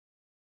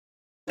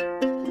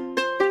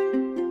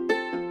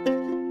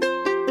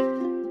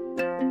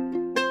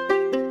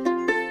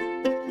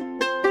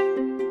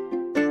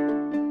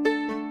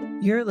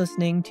You're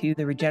listening to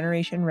the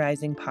Regeneration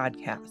Rising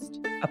podcast,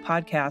 a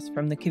podcast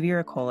from the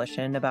Quivira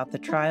Coalition about the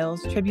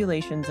trials,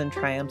 tribulations, and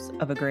triumphs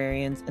of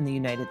agrarians in the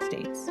United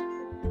States.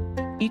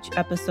 Each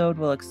episode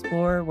will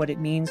explore what it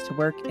means to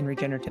work in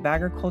regenerative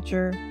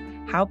agriculture,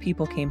 how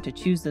people came to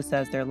choose this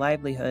as their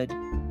livelihood,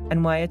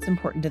 and why it's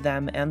important to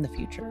them and the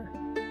future.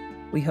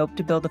 We hope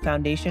to build a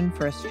foundation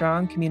for a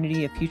strong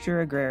community of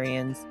future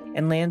agrarians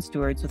and land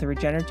stewards with a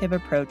regenerative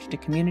approach to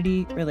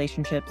community,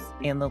 relationships,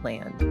 and the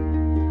land.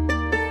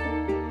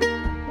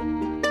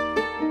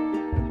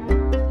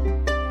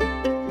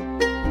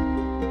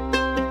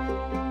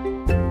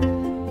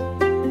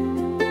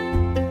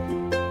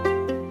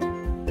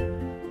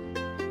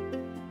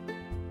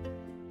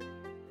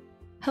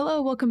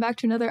 Hello, welcome back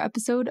to another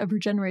episode of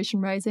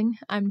Regeneration Rising.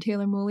 I'm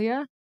Taylor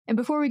Mulia, and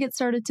before we get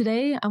started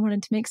today, I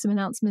wanted to make some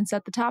announcements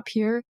at the top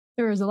here.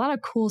 There is a lot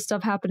of cool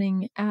stuff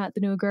happening at the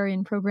New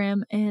Agrarian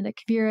Program and at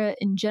Quivira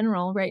in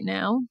general right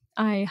now.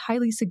 I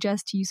highly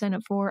suggest you sign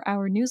up for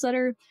our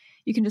newsletter.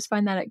 You can just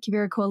find that at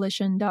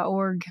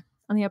quiviracoalition.org.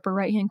 On the upper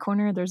right-hand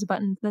corner, there's a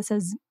button that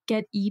says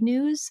Get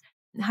E-News.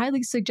 I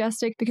highly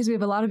suggest it because we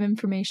have a lot of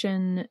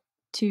information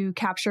to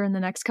capture in the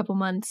next couple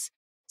months.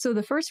 So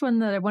the first one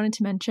that I wanted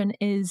to mention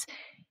is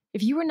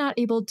if you were not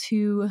able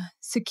to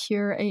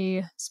secure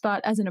a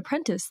spot as an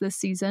apprentice this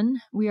season,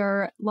 we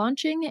are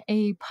launching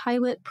a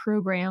pilot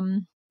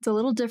program. It's a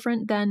little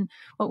different than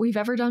what we've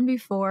ever done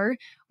before.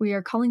 We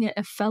are calling it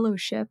a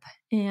fellowship.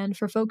 And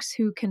for folks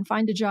who can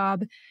find a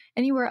job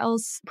anywhere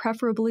else,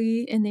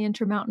 preferably in the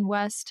Intermountain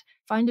West,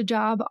 find a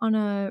job on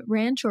a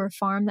ranch or a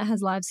farm that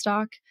has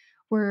livestock.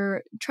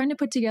 We're trying to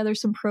put together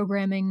some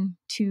programming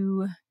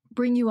to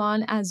bring you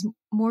on as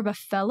more of a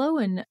fellow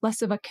and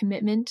less of a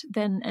commitment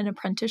than an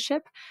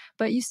apprenticeship,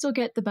 but you still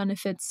get the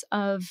benefits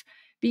of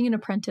being an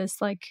apprentice,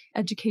 like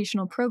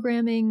educational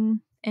programming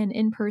and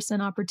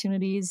in-person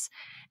opportunities.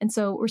 And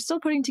so we're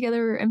still putting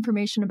together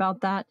information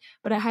about that,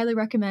 but I highly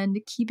recommend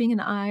keeping an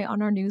eye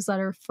on our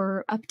newsletter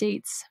for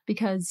updates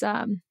because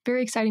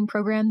very exciting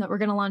program that we're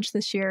going to launch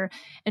this year,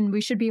 and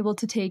we should be able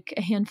to take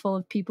a handful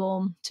of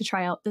people to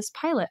try out this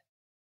pilot.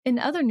 In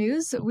other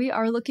news, we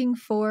are looking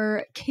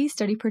for case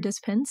study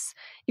participants.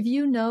 If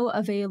you know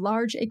of a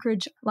large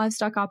acreage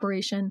livestock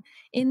operation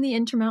in the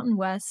Intermountain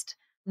West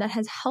that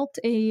has helped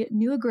a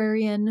new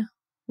agrarian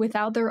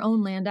without their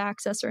own land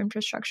access or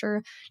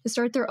infrastructure to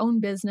start their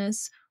own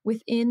business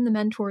within the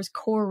mentor's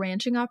core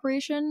ranching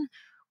operation,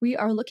 we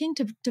are looking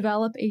to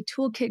develop a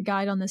toolkit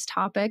guide on this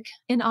topic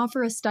and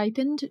offer a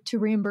stipend to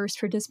reimburse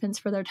participants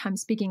for their time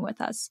speaking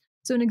with us.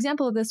 So an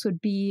example of this would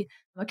be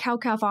a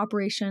cow-calf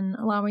operation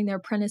allowing their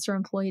apprentice or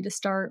employee to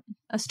start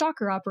a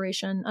stocker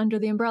operation under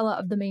the umbrella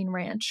of the main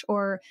ranch,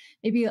 or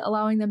maybe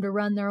allowing them to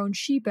run their own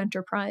sheep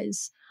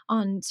enterprise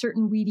on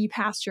certain weedy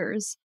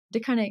pastures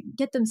to kind of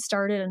get them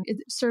started, and it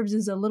serves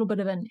as a little bit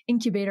of an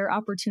incubator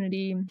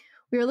opportunity.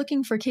 We are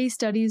looking for case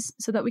studies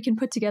so that we can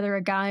put together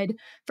a guide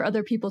for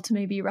other people to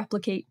maybe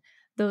replicate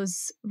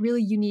those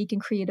really unique and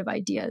creative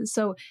ideas.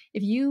 So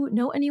if you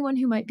know anyone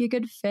who might be a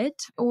good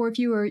fit, or if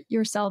you or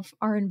yourself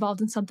are involved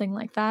in something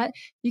like that,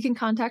 you can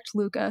contact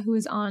Luca, who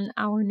is on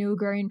our New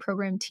Agrarian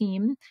Program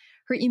team.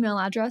 Her email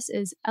address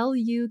is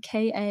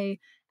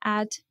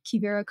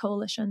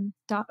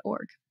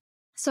luka@quiviracoalition.org.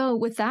 So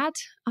with that,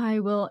 I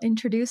will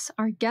introduce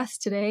our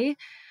guest today.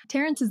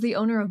 Terrance is the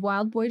owner of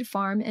Wild Boyd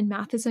Farm in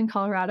Matheson,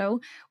 Colorado.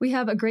 We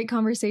have a great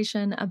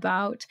conversation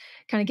about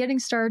kind of getting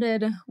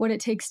started, what it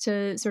takes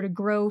to sort of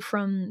grow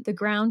from the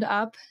ground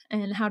up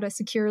and how to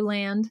secure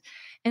land.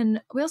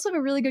 And we also have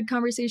a really good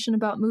conversation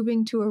about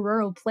moving to a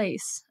rural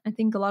place. I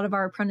think a lot of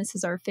our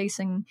apprentices are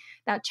facing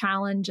that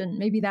challenge and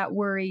maybe that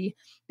worry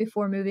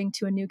before moving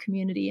to a new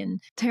community.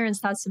 And Terrance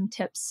has some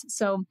tips.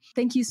 So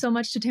thank you so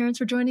much to Terrance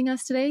for joining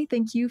us today.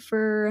 Thank you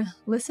for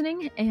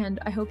listening, and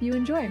I hope you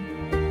enjoy.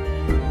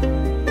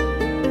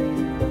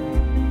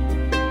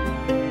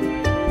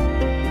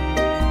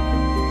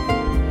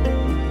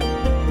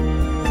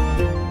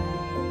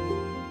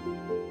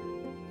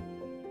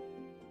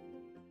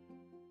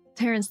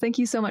 Terrance, thank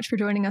you so much for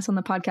joining us on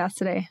the podcast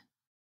today.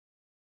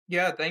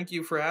 Yeah, thank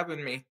you for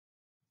having me.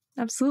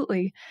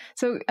 Absolutely.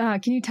 So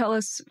can you tell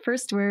us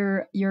first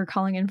where you're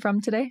calling in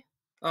from today?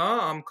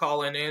 I'm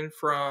calling in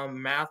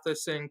from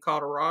Matheson,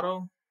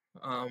 Colorado.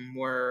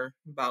 We're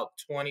about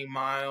 20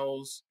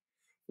 miles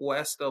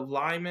west of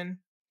Lyman,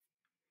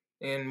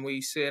 and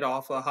we sit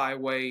off of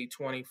Highway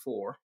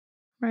 24.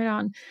 Right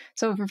on.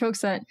 So for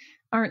folks that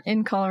aren't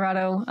in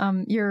Colorado,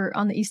 you're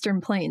on the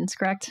Eastern Plains,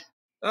 correct?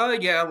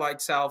 Yeah,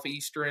 like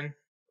southeastern.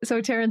 So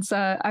Terrance,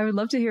 I would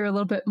love to hear a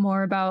little bit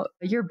more about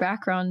your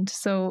background.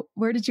 So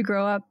where did you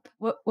grow up?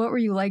 What were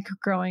you like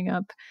growing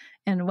up,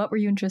 and what were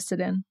you interested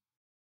in?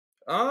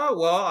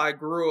 Well, I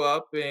grew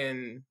up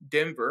in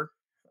Denver,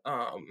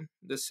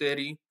 the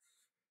city,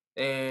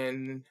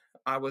 and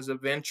I was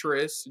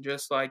adventurous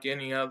just like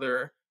any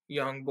other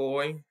young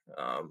boy.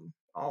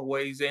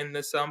 Always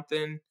into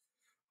something,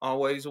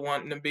 always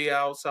wanting to be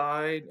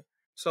outside.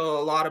 So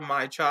a lot of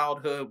my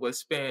childhood was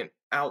spent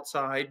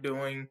outside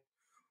doing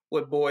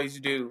what boys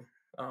do,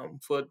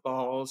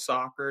 football,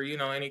 soccer,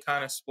 any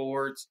kind of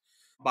sports.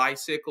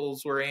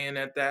 Bicycles were in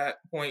at that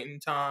point in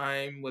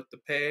time with the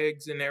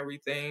pegs and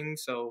everything.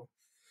 So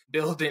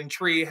building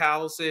tree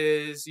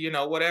houses,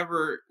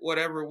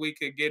 whatever we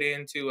could get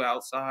into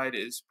outside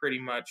is pretty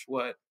much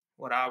what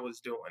I was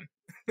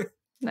doing.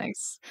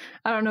 Nice.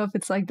 I don't know if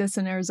it's like this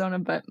in Arizona,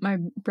 but my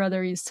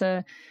brother used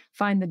to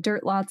find the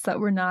dirt lots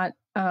that were not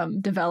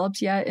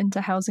developed yet into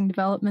housing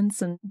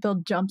developments and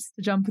build jumps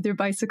to jump with your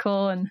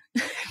bicycle and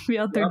be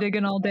out there Yep.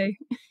 digging all day.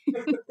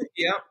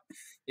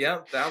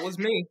 Yep, that was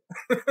me.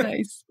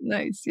 Nice.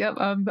 Yep,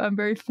 I'm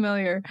very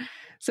familiar.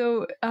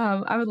 So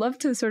I would love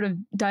to sort of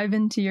dive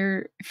into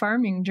your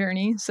farming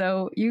journey.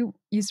 So you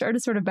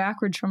started sort of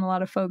backwards from a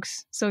lot of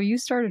folks. So you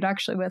started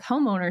actually with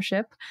home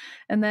ownership,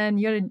 and then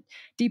you had a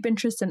deep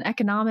interest in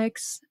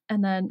economics.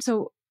 And then,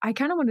 so I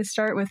kind of want to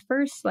start with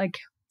first, like,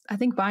 I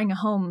think buying a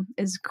home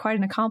is quite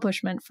an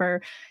accomplishment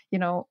for,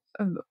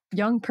 a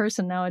young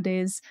person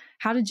nowadays.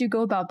 How did you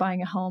go about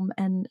buying a home,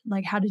 and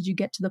like, how did you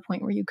get to the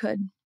point where you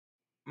could?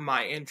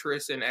 My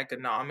interest in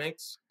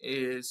economics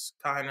is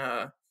kind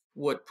of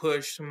what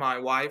pushed my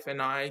wife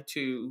and I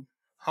to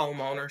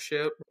home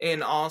ownership.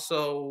 And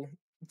also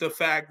the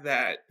fact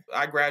that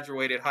I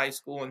graduated high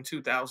school in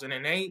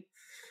 2008.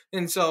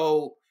 And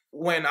so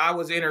when I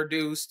was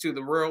introduced to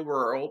the real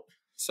world,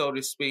 so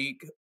to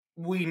speak,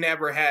 we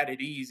never had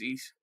it easy.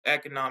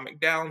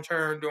 Economic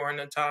downturn during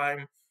the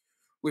time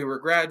we were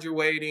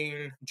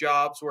graduating,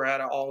 jobs were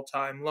at an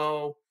all-time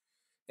low.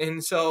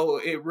 And so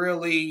it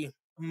really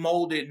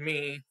molded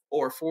me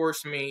or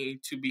forced me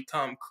to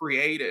become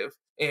creative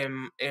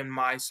in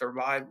my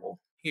survival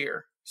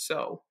here.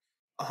 So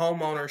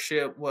home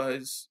ownership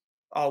was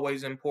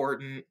always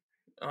important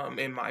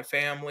in my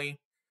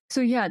family.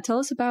 So yeah, tell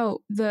us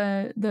about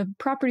the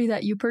property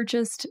that you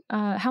purchased.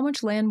 How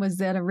much land was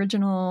that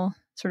original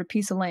sort of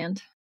piece of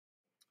land?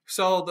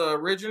 So the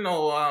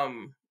original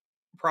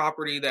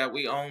property that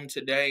we own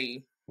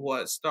today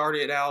was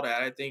started out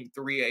at, I think,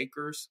 3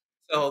 acres.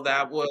 So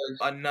that was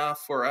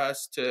enough for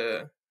us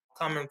to,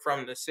 coming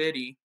from the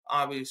city,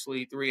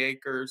 obviously 3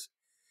 acres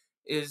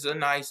is a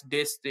nice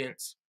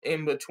distance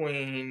in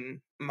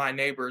between my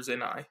neighbors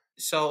and I.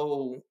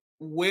 So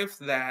with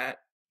that,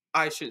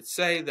 I should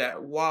say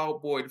that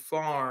Wild Boyd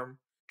Farm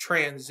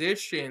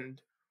transitioned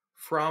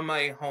from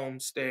a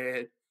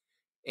homestead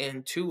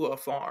into a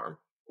farm.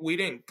 We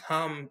didn't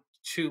come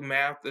to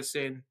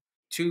Matheson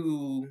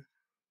to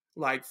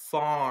like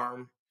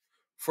farm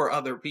for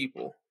other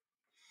people,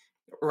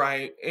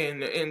 right?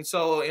 And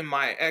so in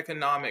my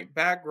economic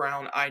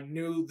background, I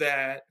knew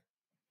that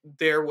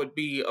there would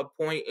be a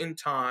point in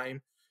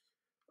time,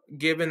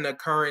 given the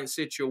current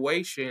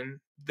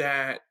situation,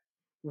 that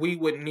we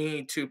would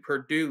need to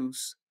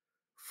produce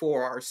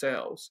for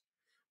ourselves,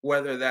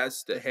 whether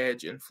that's to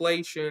hedge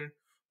inflation,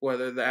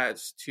 whether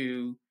that's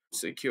to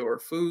secure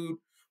food.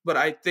 But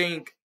I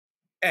think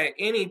at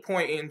any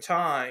point in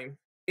time,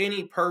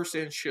 any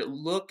person should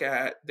look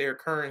at their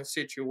current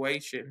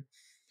situation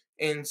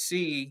and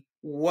see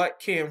what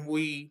can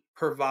we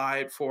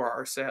provide for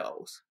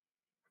ourselves,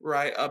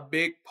 right? A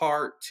big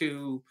part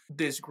to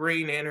this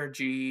green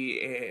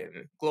energy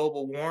and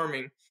global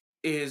warming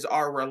is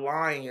our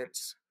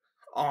reliance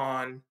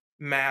on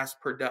mass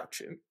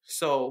production.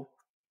 So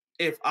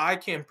if I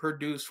can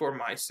produce for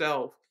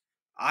myself,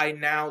 I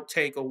now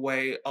take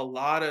away a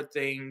lot of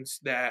things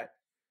that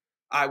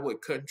I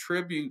would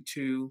contribute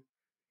to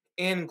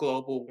in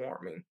global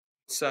warming,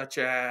 such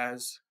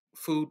as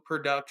food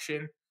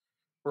production,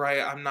 right?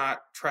 I'm not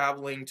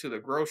traveling to the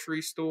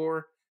grocery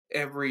store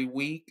every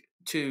week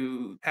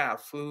to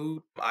have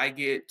food. I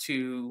get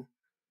to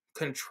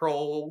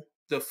control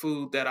the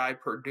food that I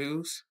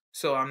produce.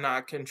 So I'm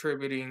not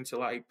contributing to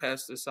like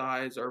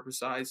pesticides,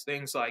 herbicides,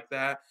 things like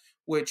that,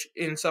 which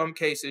in some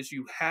cases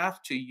you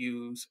have to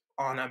use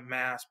on a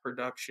mass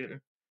production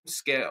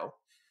scale.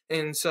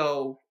 And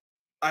so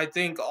I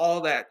think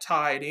all that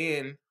tied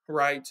in,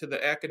 right, to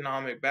the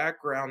economic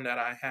background that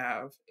I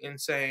have in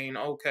saying,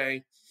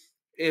 okay,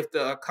 if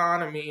the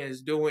economy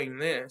is doing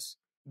this,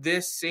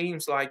 this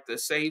seems like the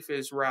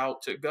safest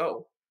route to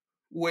go,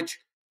 which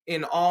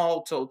in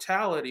all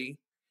totality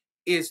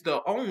is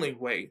the only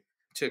way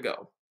to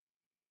go.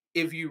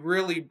 If you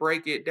really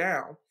break it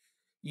down,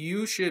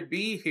 you should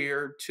be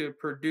here to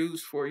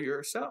produce for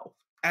yourself.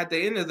 At the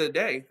end of the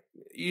day,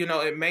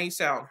 it may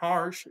sound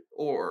harsh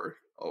or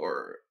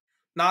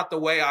not the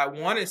way I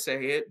want to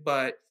say it,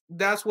 but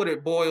that's what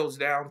it boils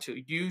down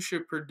to. You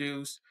should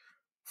produce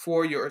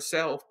for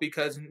yourself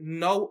because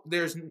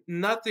there's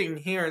nothing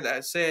here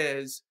that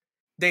says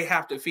they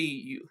have to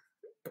feed you,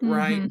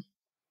 right?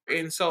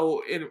 And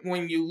so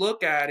when you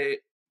look at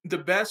it, the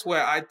best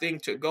way I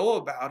think to go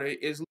about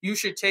it is you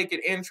should take an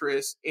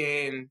interest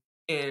in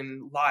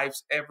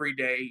life's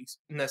everyday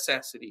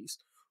necessities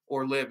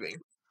or living.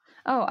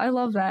 Oh, I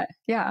love that.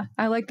 Yeah,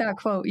 I like that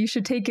quote. You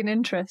should take an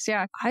interest.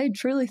 Yeah, I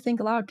truly think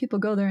a lot of people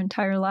go their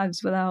entire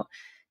lives without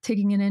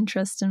taking an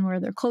interest in where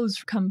their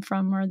clothes come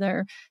from, or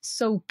their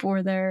soap,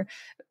 or their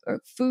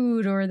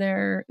food, or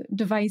their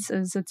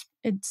devices.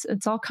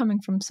 It's all coming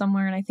from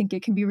somewhere. And I think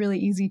it can be really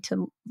easy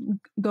to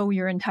go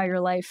your entire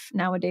life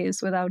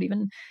nowadays without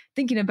even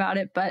thinking about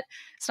it. But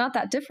it's not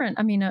that different.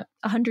 I mean,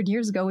 100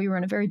 years ago, we were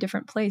in a very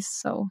different place.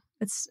 So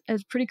it's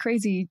pretty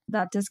crazy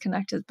that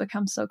disconnect has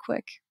become so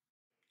quick.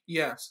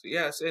 Yes.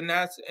 And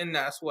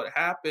that's what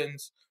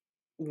happens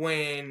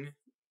when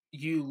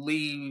you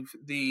leave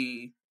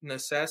the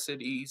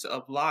necessities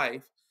of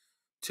life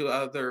to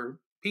other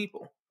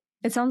people.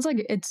 It sounds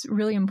like it's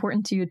really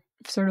important to you,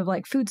 sort of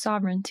like food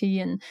sovereignty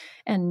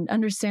and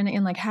understanding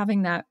and like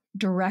having that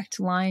direct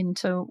line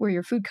to where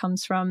your food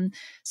comes from.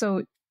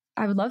 So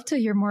I would love to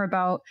hear more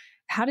about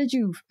how did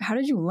you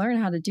learn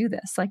how to do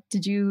this? Like,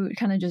 did you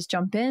kind of just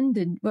jump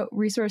in? What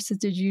resources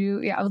did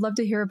you? Yeah, I would love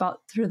to hear about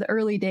through the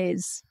early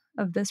days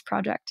of this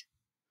project.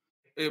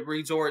 It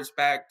resorts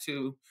back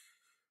to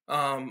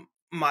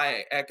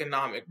my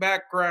economic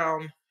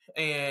background,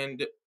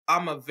 and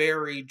I'm a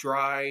very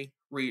dry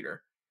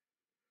reader.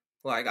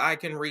 Like, I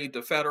can read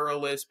the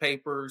Federalist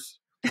Papers,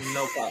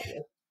 no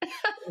problem.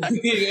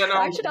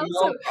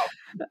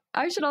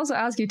 I should also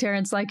ask you,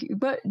 Terrance, like,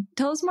 but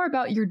tell us more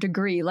about your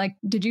degree. Like,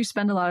 did you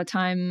spend a lot of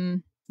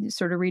time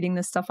sort of reading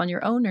this stuff on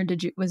your own, or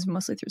was it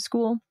mostly through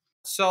school?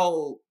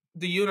 So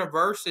the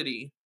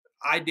university,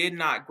 I did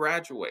not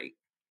graduate.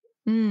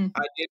 I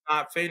did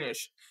not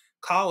finish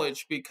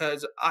college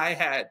because I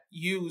had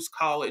used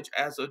college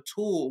as a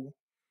tool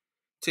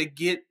to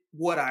get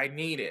what I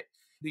needed.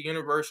 The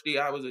university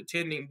I was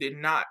attending did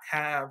not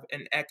have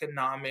an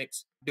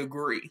economics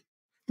degree.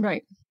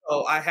 Right.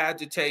 So I had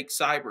to take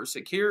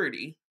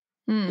cybersecurity,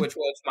 which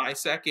was my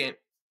second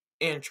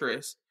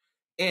interest.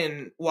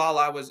 And while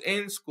I was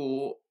in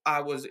school,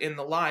 I was in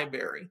the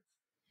library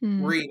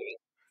reading,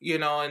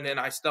 and then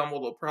I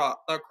stumbled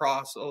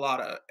across a lot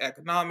of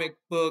economic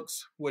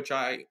books, which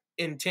I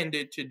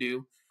intended to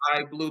do.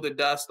 I blew the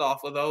dust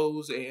off of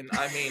those. And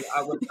I mean,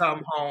 I would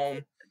come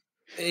home,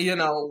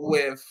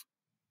 with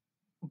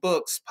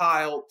books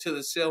piled to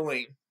the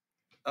ceiling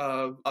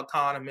of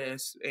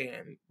economists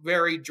and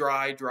very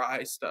dry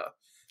stuff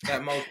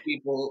that most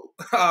people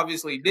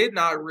obviously did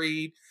not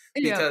read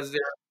because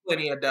there's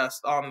plenty of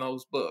dust on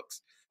those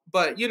books.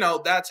 But,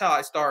 that's how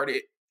I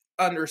started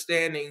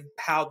understanding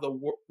how the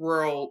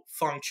world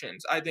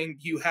functions. I think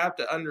you have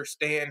to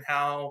understand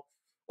how,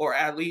 or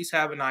at least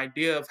have an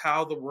idea of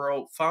how the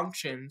world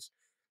functions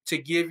to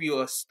give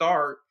you a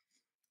start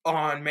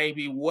on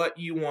maybe what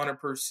you want to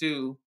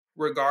pursue,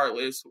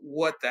 regardless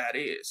what that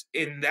is.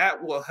 And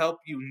that will help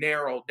you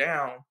narrow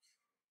down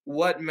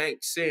what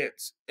makes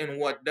sense and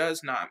what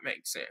does not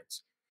make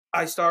sense.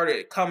 I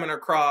started coming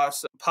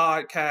across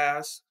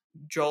podcasts,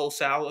 Joel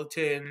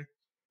Salatin,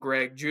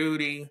 Greg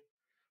Judy,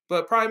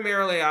 but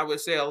primarily I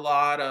would say a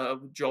lot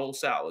of Joel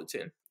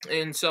Salatin.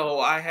 And so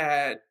I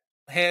had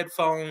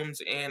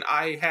headphones and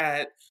I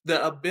had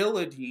the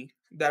ability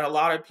that a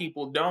lot of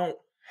people don't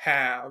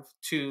have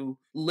to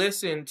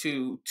listen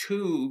to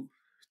 2,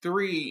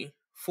 3,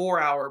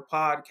 4-hour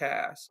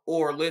podcasts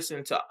or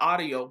listen to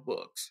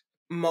audiobooks.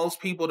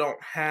 Most people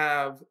don't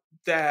have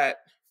that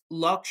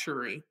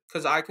luxury,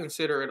 because I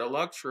consider it a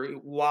luxury,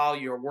 while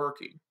you're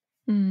working.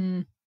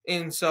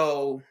 And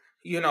so,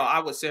 I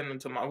would send them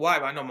to my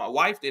wife. I know my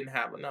wife didn't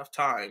have enough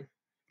time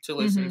to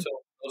listen to them.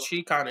 So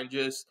she kind of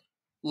just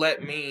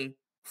let me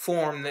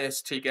form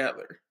this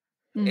together.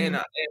 And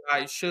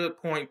I should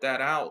point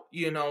that out,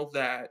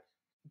 that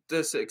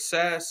the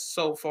success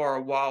so far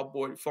of Wild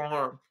Boy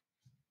Farm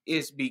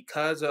is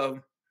because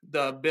of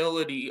the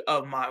ability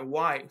of my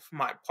wife,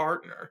 my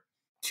partner,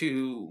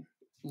 to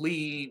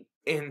lead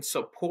and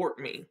support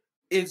me.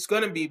 It's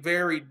going to be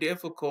very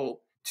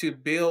difficult to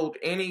build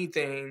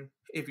anything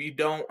if you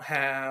don't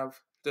have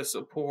the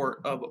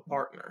support of a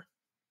partner.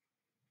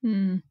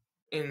 And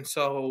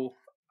so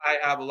I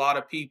have a lot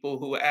of people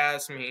who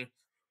ask me,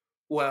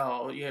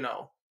 well,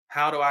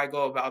 how do I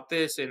go about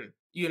this? And,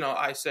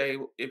 I say,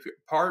 if your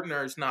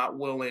partner is not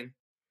willing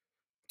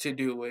to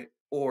do it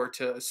or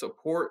to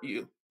support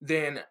you,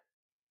 then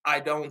I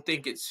don't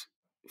think it's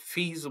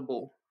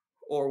feasible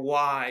or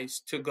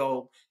wise to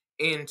go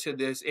into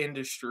this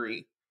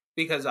industry,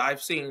 because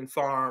I've seen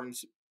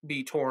farms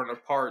be torn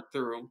apart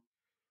through,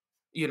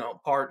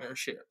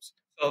 partnerships.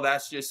 So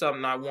that's just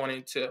something I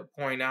wanted to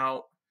point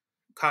out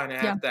kind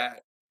of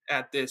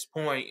at this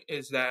point,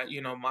 is that,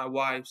 my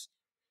wife's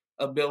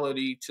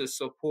ability to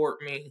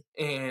support me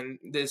and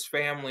this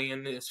family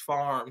and this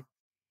farm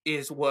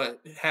is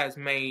what has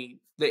made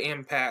the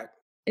impact.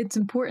 It's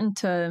important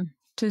to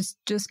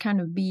just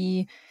kind of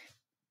be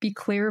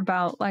clear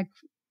about, like,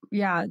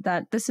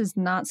 that this is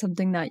not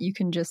something that you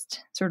can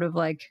just sort of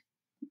like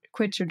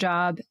quit your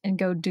job and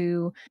go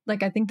do.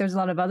 Like, I think there's a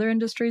lot of other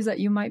industries that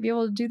you might be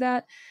able to do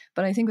that,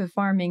 but I think with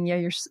farming,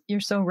 you're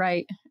so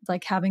right.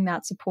 Like, having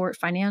that support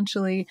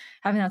financially,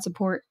 having that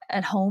support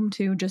at home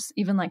too, just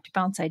even like to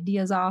bounce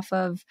ideas off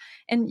of.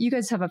 And you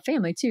guys have a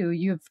family too.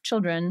 You have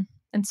children.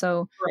 And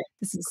so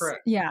this is,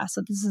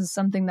 so this is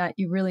something that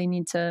you really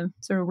need to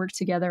sort of work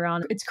together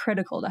on. It's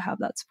critical to have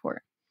that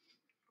support.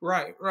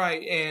 Right,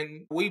 right.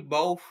 And we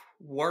both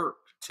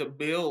worked to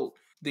build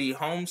the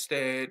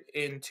homestead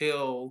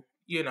until,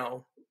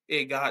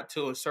 it got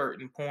to a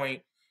certain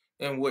point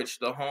in which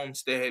the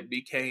homestead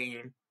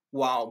became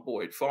Wild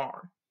Boyd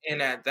Farm.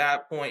 And at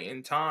that point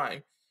in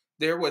time,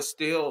 there was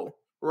still,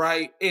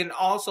 right. And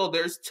also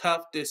there's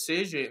tough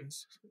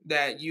decisions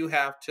that you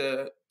have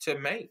to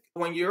make.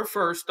 When you're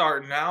first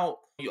starting out,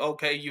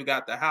 okay, you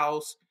got the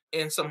house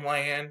and some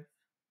land,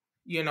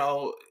 you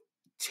know,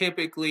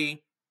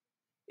 typically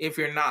if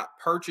you're not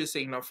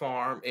purchasing a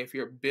farm, if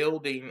you're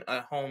building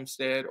a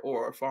homestead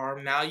or a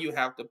farm, now you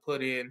have to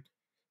put in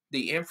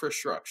the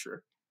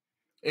infrastructure.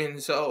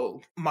 And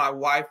so my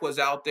wife was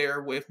out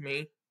there with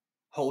me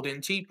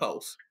holding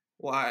T-posts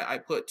while I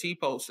put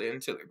T-posts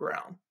into the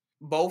ground.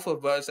 Both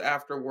of us,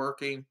 after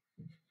working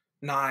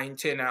 9,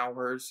 10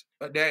 hours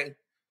a day.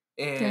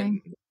 And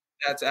Dang.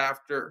 that's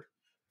after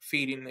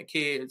feeding the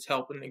kids,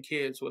 helping the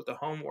kids with the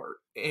homework.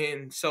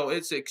 And so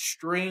it's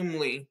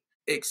extremely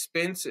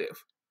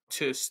expensive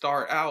to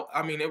start out.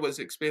 I mean, it was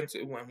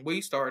expensive when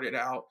we started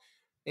out.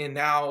 And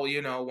now,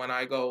 when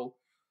I go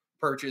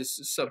purchase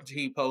some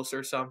T-posts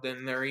or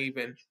something, they're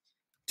even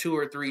 2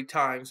 or 3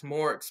 times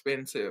more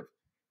expensive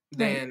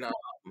Right. than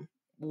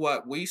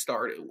what we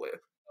started with.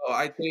 So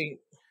I think,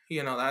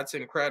 that's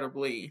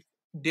incredibly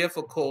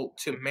difficult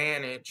to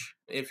manage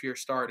if you're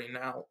starting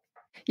out.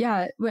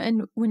 Yeah.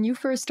 And when you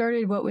first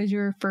started, what was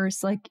your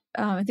first,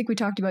 I think we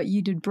talked about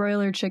you did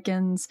broiler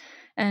chickens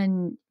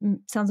and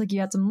sounds like you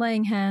had some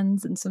laying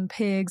hens and some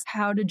pigs.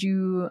 How did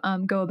you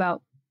go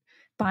about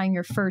buying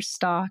your first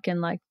stock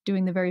and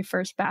doing the very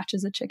first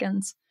batches of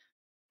chickens?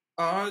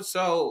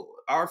 So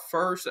our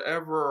first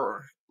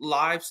ever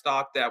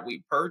livestock that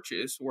we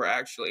purchased were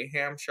actually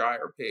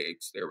Hampshire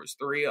pigs. There was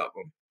 3 of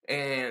them.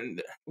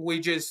 And we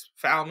just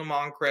found them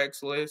on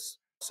Craigslist.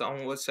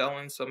 Someone was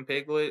selling some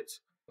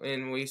piglets.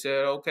 And we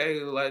said, okay,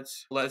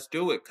 let's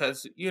do it.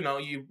 Because,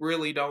 you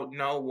really don't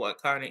know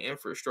what kind of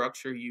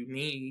infrastructure you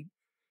need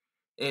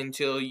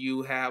until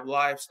you have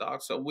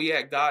livestock. So we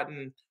had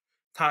gotten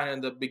kind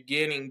of the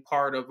beginning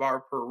part of our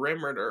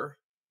perimeter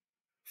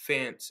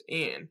fence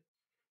in.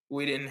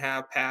 We didn't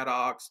have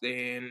paddocks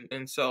then.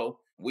 And so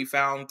we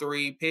found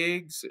 3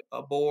 pigs,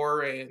 a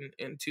boar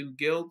and 2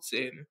 gilts.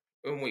 And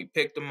we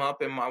picked them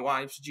up in my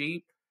wife's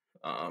Jeep.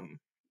 And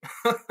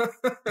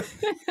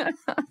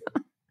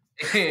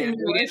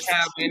we didn't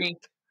have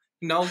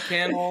no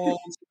kennels,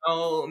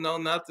 no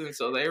nothing.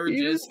 So they were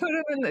You just put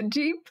them in the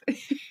Jeep?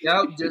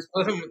 Yep, just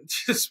put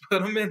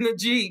them in the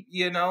Jeep,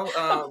 like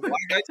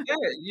I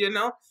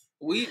said,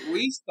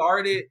 we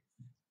started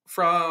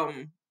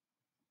from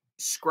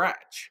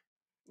scratch.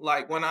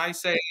 Like when I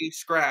say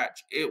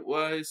scratch, it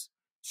was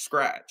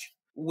scratch.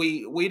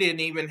 We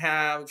didn't even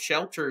have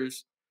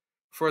shelters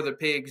for the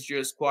pigs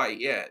just quite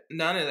yet.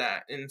 None of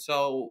that. And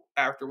so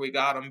after we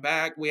got them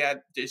back, we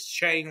had this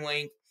chain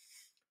link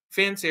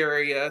fence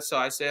area. So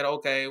I said,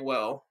 okay,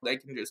 well, they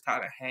can just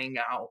kind of hang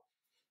out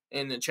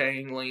in the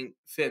chain link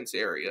fence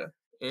area.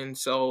 And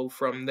so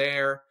from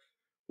there,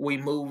 we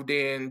moved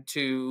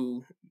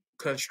into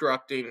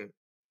constructing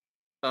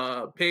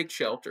a pig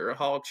shelter, a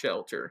hog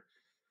shelter,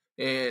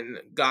 and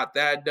got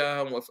that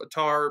done with a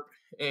tarp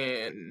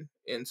and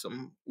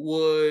some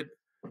wood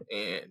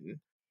and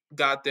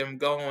got them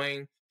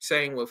going.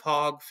 Same with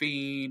hog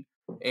feed,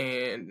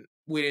 and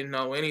we didn't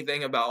know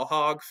anything about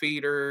hog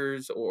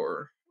feeders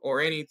or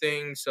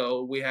anything,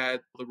 so we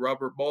had the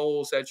rubber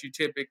bowls that you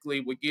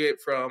typically would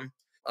get from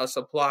a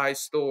supply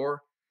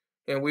store,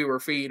 and we were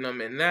feeding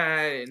them in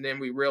that, and then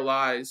we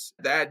realized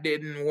that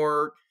didn't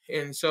work.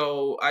 And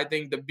so I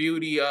think the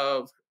beauty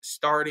of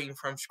starting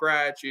from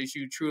scratch is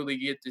you truly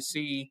get to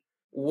see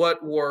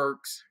what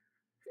works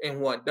and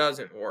what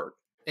doesn't work.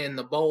 And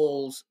the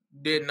bowls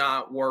did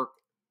not work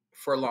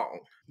for long.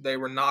 They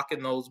were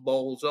knocking those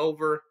bowls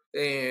over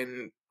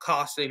and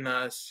costing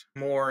us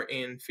more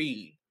in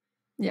feed.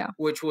 Yeah.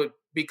 Which would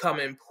become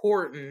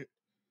important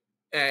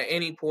at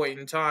any point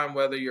in time,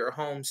 whether you're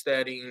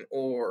homesteading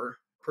or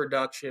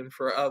production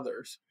for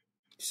others.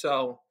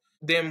 So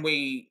then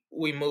we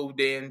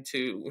moved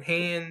into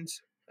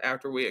hens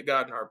after we had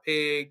gotten our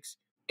pigs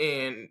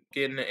and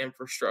getting the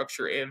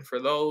infrastructure in for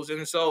those.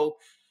 And so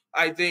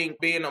I think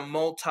being a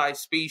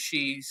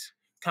multi-species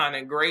kind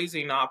of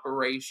grazing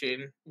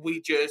operation,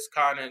 we just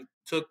kind of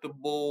took the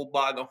bull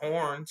by the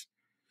horns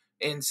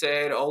and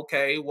said,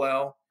 okay,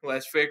 well,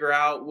 let's figure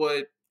out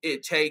what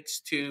it takes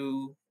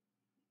to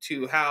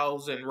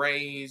house and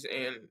raise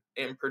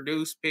and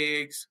produce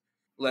pigs.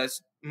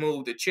 Let's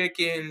move the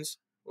chickens.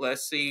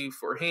 Let's see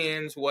for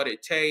hens what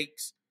it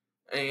takes,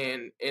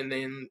 and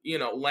then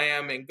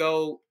lamb and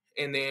goat,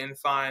 and then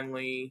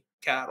finally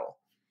cattle.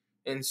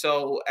 And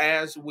so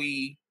as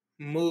we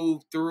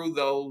moved through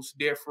those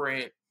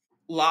different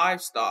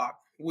livestock,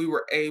 we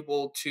were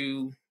able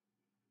to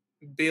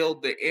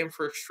build the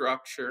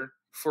infrastructure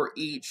for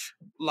each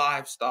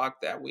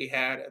livestock that we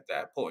had at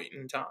that point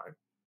in time.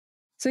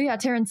 So yeah,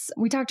 Terrance,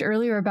 we talked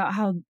earlier about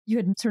how you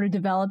had sort of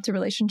developed a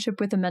relationship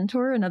with a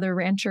mentor, another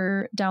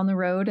rancher down the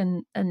road,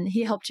 and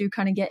he helped you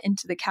kind of get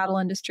into the cattle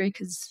industry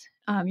because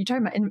You're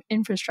talking about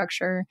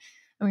infrastructure, and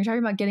when you're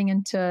talking about getting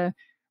into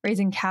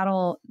raising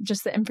cattle,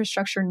 just the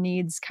infrastructure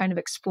needs kind of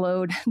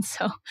explode. And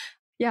so,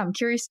 yeah, I'm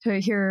curious to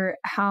hear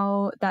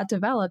how that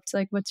developed.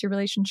 Like, what's your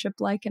relationship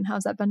like, and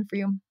how's that been for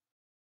you?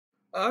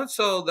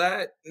 So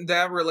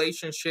that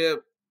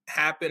relationship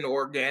happened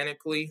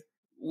organically.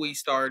 We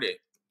started,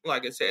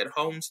 like I said,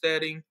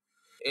 homesteading,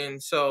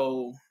 and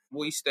so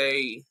we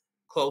stay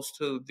close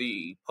to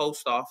the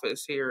post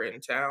office here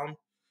in town.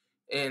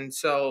 And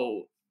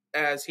so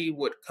as he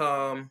would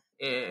come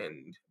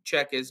and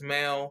check his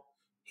mail,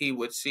 he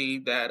would see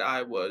that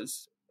I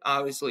was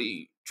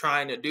obviously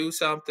trying to do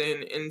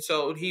something. And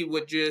so he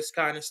would just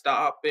kind of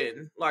stop.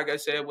 And like I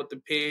said, with the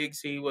pigs,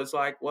 he was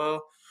like,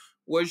 well,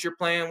 what's your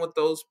plan with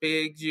those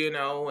pigs, you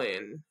know?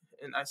 And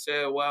I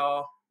said,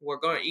 well, we're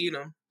going to eat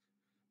them.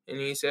 And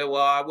he said,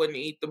 well, I wouldn't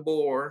eat the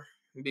boar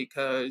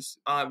because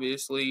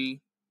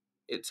obviously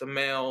it's a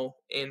male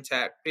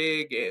intact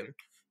pig and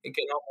it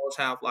can almost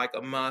have like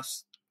a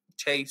musk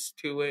taste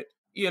to it,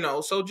 you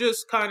know. So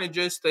just kind of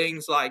just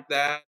things like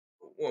that.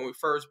 When we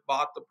first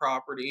bought the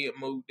property and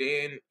moved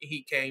in,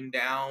 he came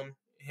down,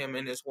 him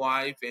and his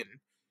wife, and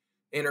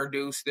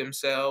introduced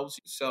themselves.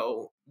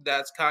 So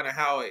that's kind of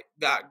how it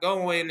got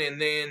going.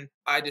 And then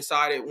I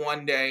decided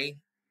one day,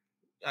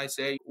 I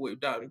say, we've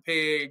done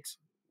pigs,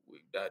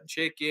 we've done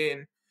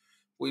chicken,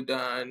 we've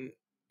done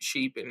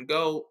sheep and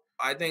goat.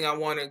 I think I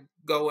want to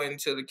go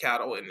into the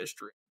cattle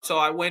industry. So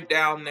I went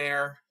down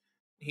there.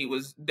 He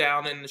was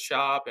down in the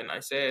shop, and I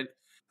said,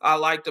 I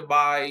like to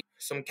buy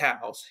some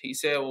cows. He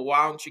said, well,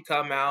 why don't you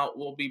come out?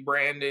 We'll be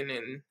branding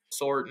and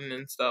sorting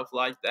and stuff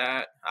like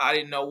that. I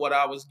didn't know what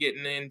I was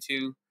getting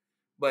into,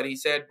 but he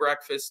said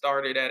breakfast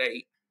started at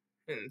 8.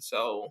 And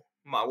so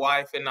my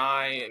wife and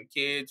I and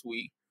kids,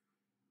 we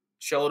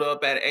showed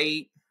up at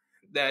 8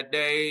 that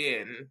day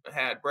and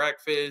had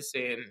breakfast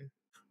and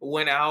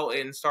went out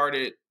and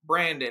started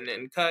branding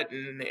and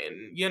cutting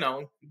and, you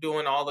know,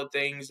 doing all the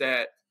things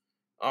that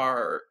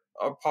are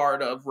a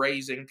part of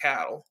raising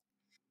cattle.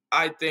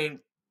 I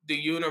think the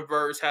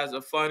universe has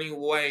a funny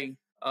way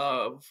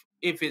of,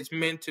 if it's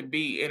meant to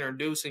be,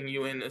 introducing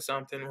you into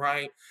something,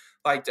 right?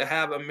 Like to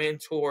have a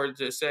mentor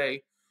to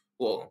say,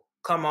 well,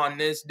 come on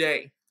this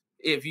day.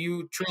 If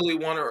you truly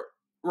want to,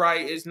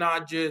 right, it's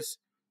not just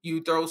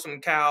you throw some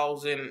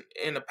cows in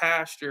a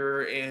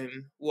pasture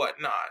and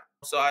whatnot.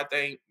 So I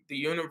think the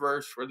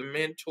universe, for the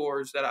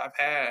mentors that I've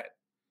had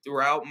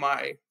throughout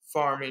my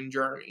farming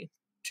journey,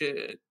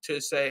 to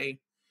say,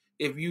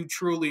 if you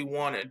truly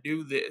want to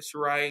do this,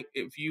 right?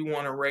 If you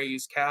want to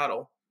raise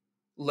cattle,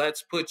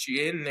 let's put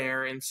you in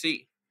there and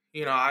see.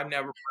 You know, I've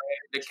never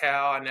branded a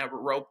cow, I never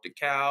roped a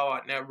cow,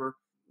 I never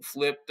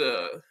flipped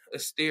a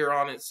steer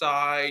on its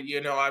side,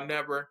 you know, I've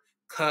never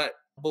cut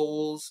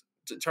bulls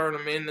to turn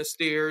them into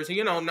steers,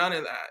 you know, none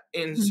of that.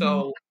 And Mm-hmm.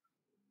 so,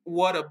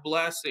 what a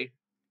blessing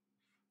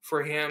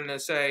for him to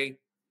say,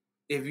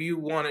 if you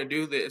want to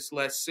do this,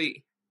 let's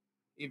see.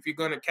 If you're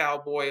going to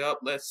cowboy up,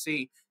 let's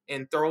see,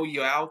 and throw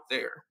you out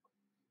there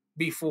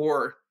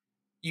before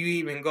you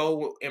even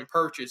go and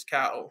purchase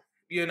cattle.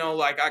 You know,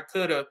 like I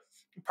could have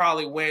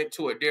probably went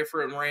to a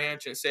different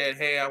ranch and said,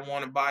 hey, I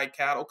want to buy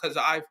cattle, because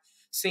I've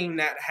seen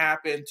that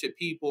happen to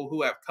people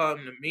who have come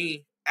to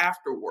me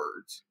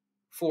afterwards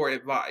for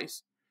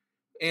advice.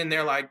 And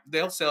they're like,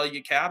 they'll sell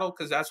you cattle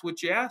because that's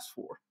what you asked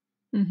for.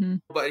 Mm-hmm.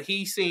 But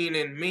he seen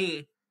in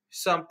me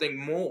something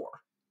more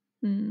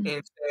Mm-hmm.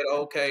 and said,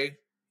 okay,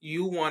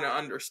 you want to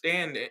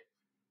understand it.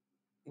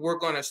 We're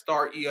going to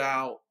start you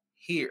out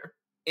here.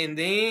 And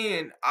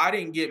then I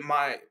didn't get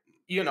my,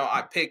 you know,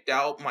 I picked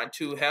out my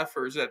 2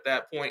 heifers at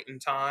that point in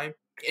time,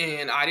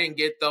 and I didn't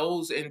get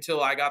those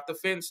until I got the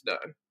fence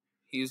done.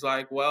 He's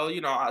like, well,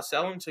 you know, I'll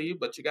sell them to you,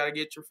 but you got to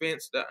get your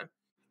fence done.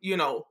 You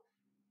know,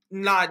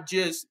 not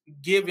just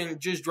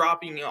just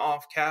dropping you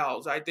off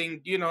cows. I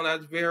think, you know,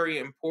 that's very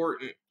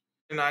important.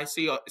 And I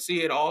see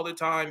it all the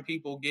time.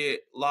 People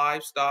get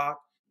livestock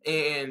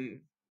and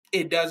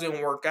it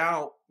doesn't work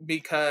out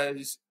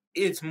because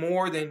it's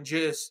more than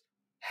just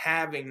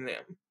having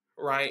them,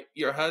 right?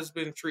 Your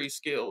husbandry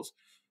skills.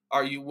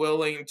 Are you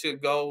willing to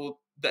go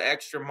the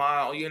extra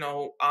mile? You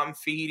know, I'm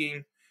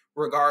feeding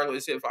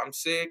regardless if I'm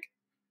sick.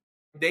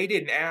 They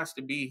didn't ask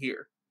to be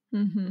here,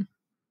 Mm-hmm.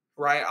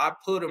 right? I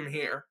put them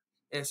here.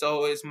 And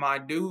so it's my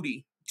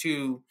duty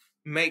to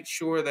make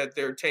sure that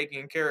they're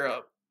taken care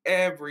of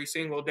every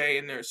single day.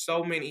 And there's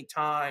so many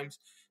times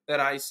that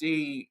I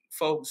see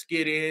folks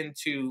get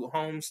into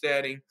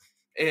homesteading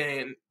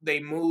and they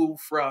move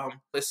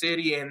from the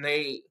city and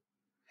they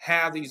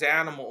have these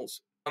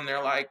animals and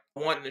they're like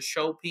wanting to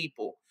show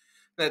people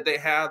that they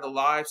have the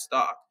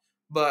livestock,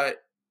 but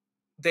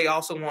they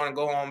also want to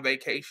go on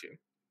vacation.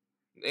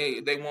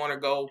 They want to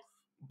go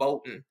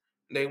boating.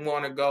 They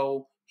want to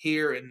go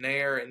here and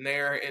there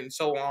and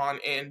so on.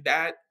 And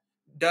that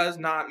does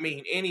not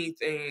mean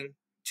anything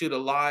to the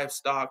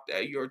livestock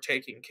that you're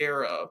taking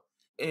care of.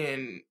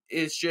 And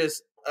it's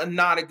just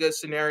not a good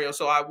scenario.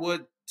 So I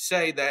would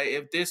say that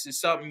if this is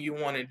something you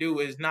want to do,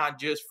 is not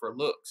just for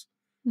looks,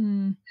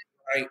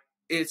 right?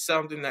 It's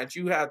something that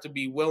you have to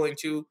be willing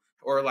to,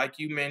 or like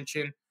you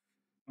mentioned,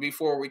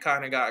 before we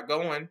kind of got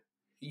going,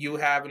 you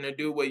having to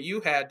do what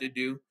you had to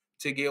do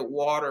to get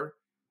water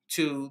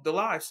to the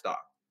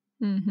livestock.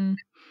 Mm-hmm.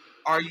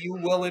 Are you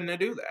willing to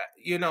do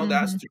that?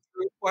 That's Mm-hmm. the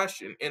true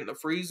question. In the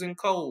freezing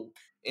cold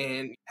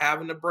and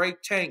having to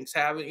break tanks,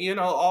 having,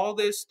 all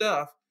this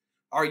stuff,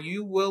 are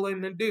you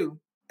willing to do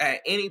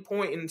at any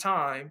point in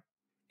time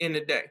in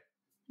the day?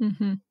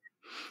 Mm-hmm.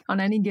 On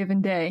any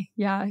given day.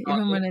 Yeah.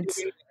 Even when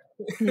it's,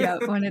 yeah,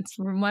 when it's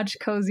much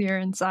cozier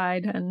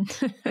inside and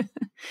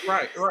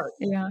Right.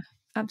 yeah,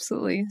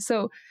 absolutely.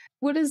 So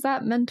what is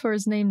that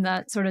mentor's name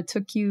that sort of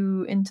took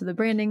you into the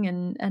branding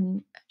and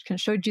kind of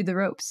showed you the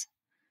ropes?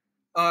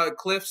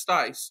 Cliff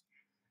Stice.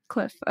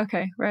 Cliff.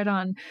 Okay, right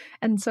on.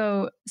 And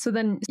so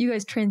then you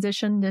guys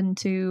transitioned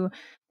into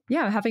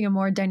having a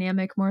more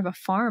dynamic, more of a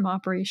farm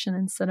operation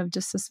instead of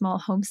just a small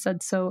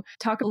homestead. So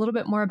talk a little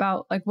bit more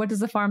about like what does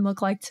the farm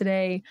look like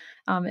today,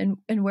 and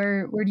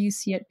where do you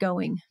see it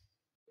going?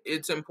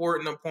 It's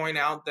important to point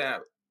out that,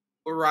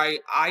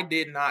 right, I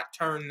did not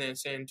turn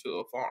this into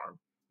a farm.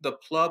 The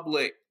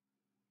public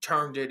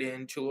turned it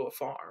into a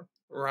farm,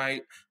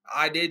 right?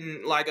 I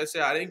didn't, like I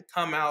said, I didn't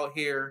come out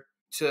here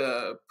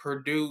to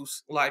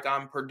produce like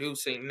I'm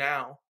producing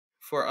now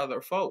for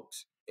other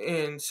folks.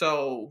 And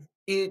so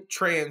it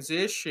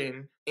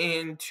transitioned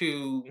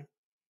into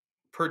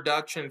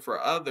production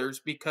for others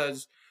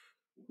because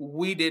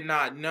we did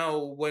not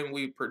know when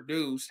we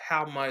produced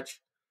how much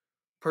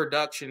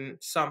production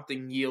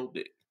something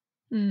yielded.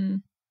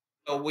 Mm.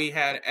 So we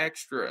had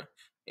extra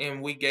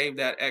and we gave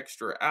that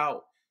extra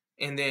out.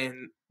 And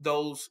then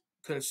those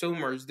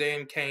consumers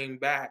then came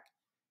back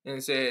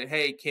and said,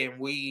 hey, can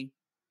we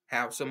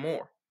have some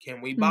more?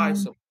 Can we buy Mm.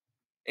 some?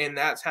 And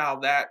that's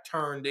how that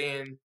turned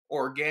in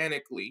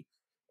organically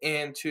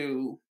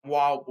into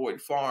Wild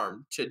Boyd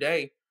Farm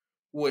today,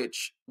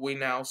 which we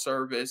now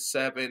service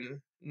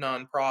 7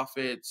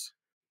 nonprofits,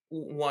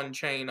 1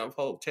 chain of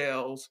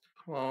hotels.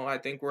 Well, I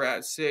think we're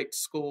at 6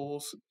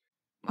 schools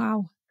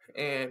Wow.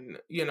 and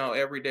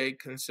everyday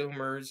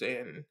consumers,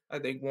 and I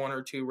think 1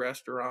 or 2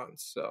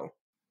 restaurants. So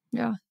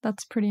Yeah,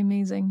 that's pretty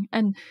amazing.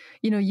 And,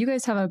 you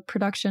guys have a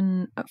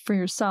production for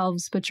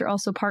yourselves, but you're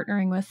also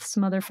partnering with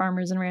some other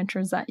farmers and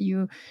ranchers that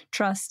you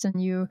trust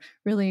and you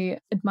really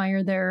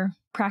admire their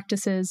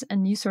practices,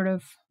 and you sort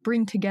of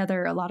bring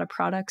together a lot of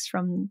products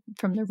from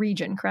the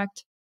region,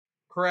 correct?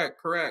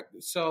 correct.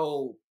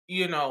 So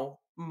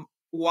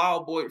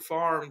Wild Boyd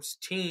Farms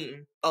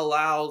team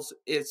allows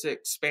its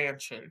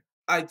expansion.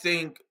 I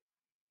think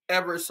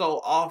ever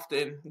so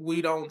often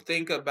we don't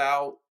think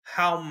about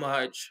how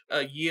much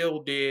a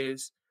yield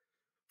is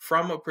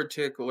from a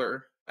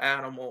particular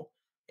animal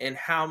and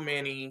how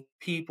many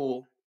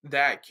people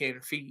that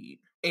can feed.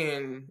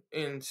 And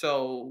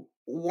so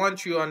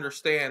once you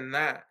understand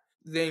that,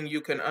 then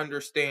you can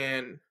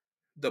understand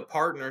the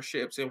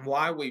partnerships and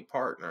why we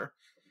partner.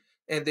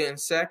 And then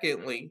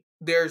secondly,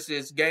 there's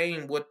this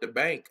game with the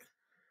bank.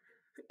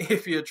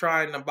 If you're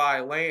trying to buy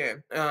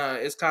land,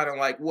 it's kind of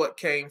like what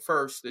came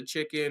first, the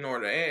chicken or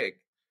the egg.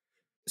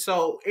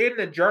 So in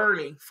the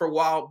journey for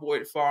Wild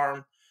Boyd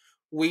Farm,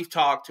 we've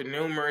talked to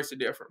numerous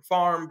different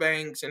farm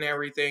banks and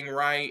everything,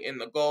 right? And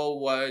the goal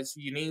was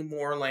you need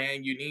more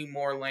land, you need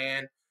more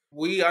land.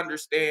 We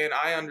understand,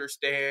 I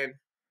understand,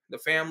 the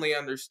family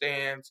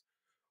understands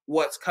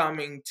what's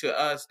coming to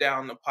us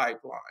down the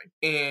pipeline.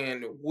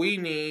 And we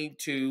need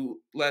to,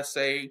 let's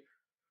say,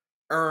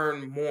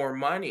 earn more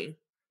money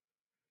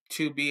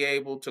to be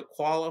able to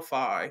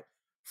qualify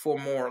for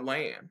more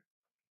land.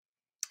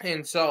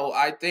 And so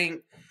I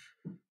think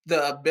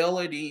the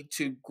ability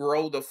to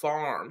grow the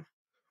farm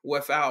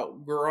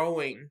without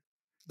growing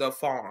the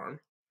farm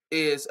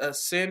is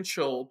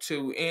essential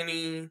to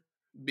any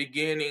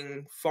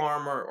beginning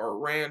farmer or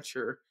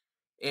rancher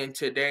in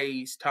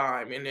today's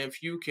time. And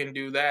if you can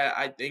do that,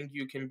 I think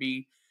you can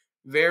be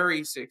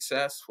very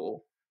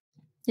successful.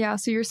 Yeah.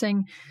 So you're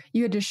saying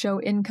you had to show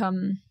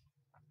income,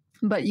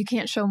 but you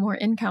can't show more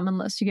income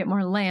unless you get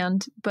more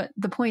land. But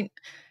the point,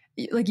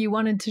 like you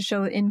wanted to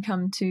show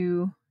income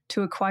to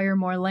acquire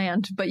more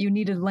land, but you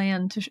needed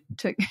land to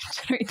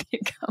generate the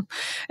income,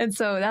 and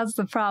so that's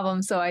the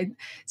problem. So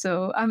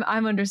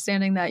I'm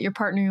understanding that you're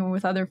partnering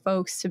with other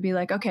folks to be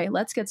like, okay,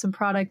 let's get some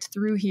product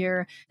through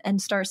here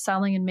and start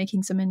selling and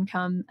making some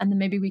income, and then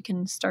maybe we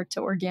can start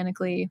to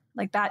organically,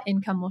 like that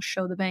income will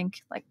show the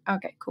bank, like,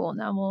 okay, cool,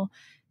 now we'll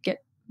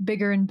get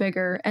bigger and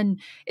bigger. And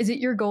is it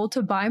your goal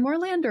to buy more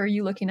land, or are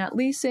you looking at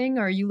leasing,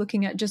 or are you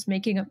looking at just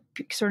making a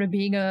sort of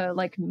being a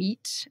like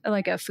meat,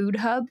 like a food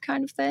hub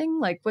kind of thing?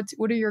 Like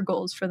what are your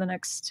goals for the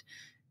next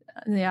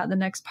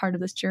part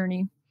of this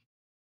journey?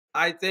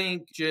 I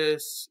think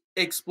just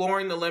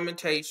exploring the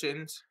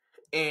limitations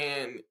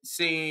and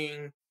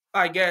seeing,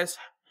 I guess,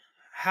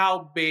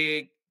 how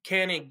big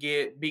can it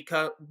get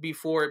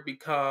before it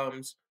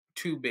becomes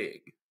too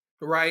big,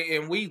 right?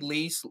 And we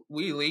lease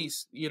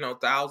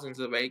thousands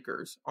of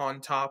acres on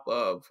top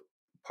of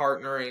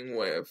partnering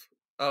with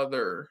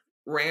other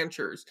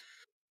ranchers.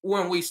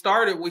 When we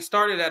started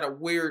at a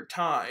weird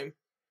time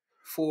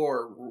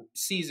for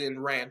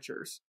seasoned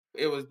ranchers.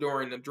 It was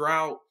during the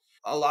drought.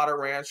 a lot of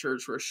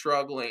ranchers were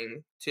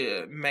struggling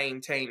to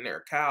maintain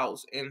their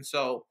cows. And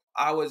so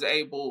I was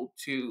able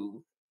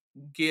to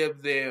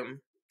give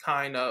them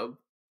kind of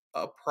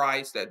a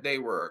price that they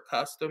were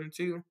accustomed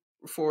to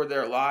for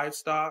their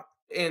livestock.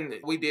 And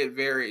we did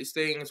various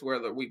things,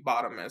 whether we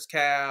bought them as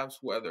calves,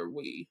 whether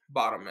we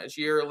bought them as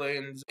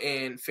yearlings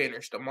and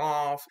finished them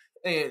off,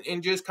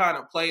 and just kind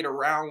of played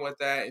around with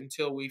that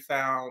until we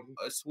found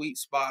a sweet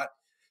spot.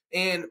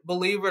 And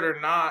believe it or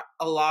not,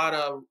 a lot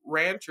of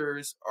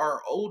ranchers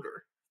are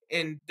older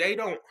and they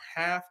don't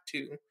have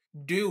to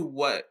do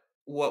what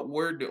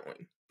we're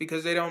doing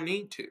because they don't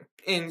need to.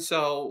 And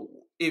so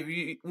if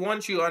you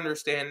once you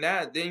understand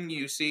that, then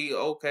you see,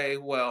 okay,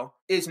 well,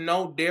 it's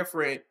no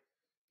different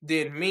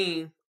than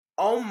me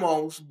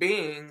almost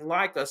being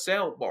like a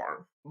sale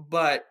barn,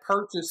 but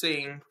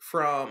purchasing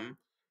from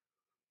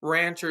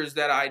ranchers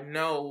that I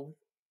know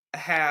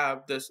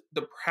have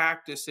the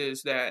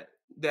practices that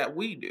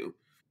we do,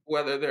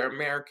 whether they're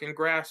American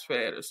grass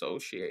fed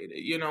associated,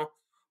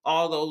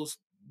 all those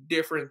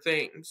different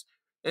things.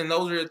 And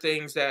those are the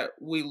things that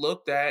we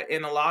looked at,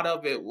 and a lot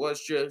of it was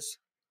just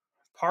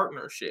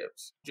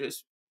partnerships,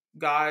 just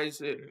guys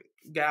and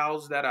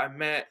gals that I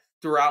met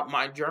throughout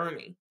my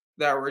journey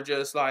that were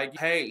just like,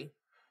 hey,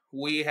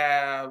 we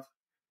have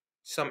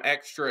some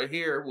extra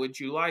here. Would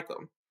you like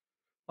them?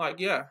 Like,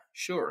 yeah,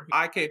 sure.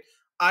 I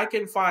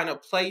can find a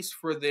place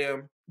for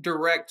them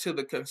direct to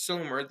the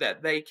consumer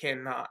that they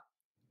cannot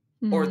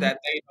or Mm-hmm. that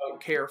they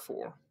don't care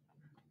for.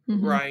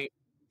 Mm-hmm. Right.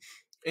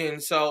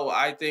 And so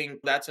I think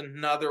that's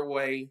another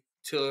way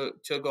to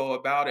go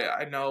about it.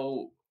 I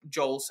know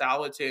Joel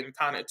Salatin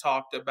kind of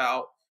talked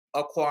about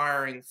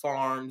acquiring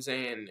farms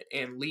and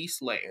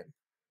lease land,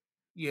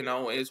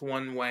 is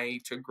one way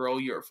to grow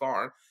your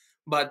farm.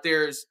 But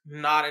there's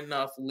not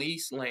enough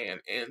lease land,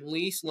 and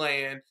lease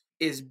land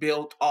is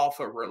built off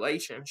of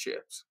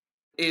relationships.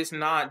 It's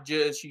not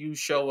just you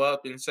show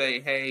up and say,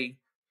 "Hey,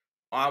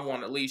 I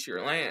want to lease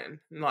your land."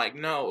 Like,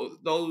 no,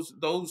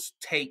 those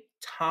take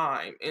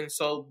time. And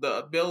so the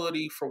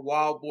ability for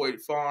Wild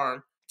Boyd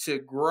Farm to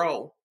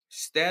grow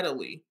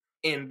steadily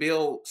and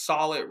build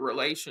solid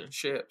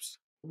relationships.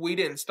 We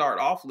didn't start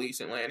off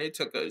leasing land. It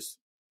took us,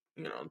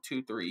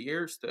 2-3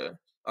 years to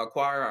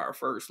acquire our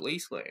first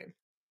lease land.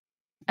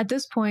 At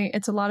this point,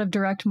 it's a lot of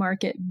direct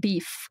market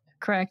beef,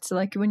 correct? So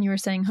like when you were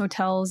saying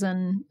hotels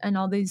and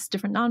all these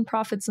different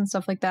nonprofits and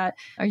stuff like that,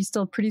 are you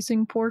still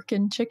producing pork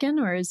and chicken,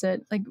 or is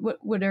it like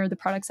what are the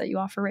products that you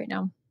offer right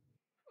now?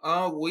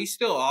 We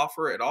still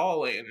offer it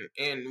all,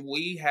 and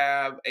we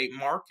have a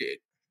market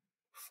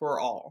for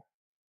all,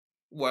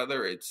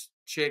 whether it's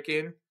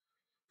chicken,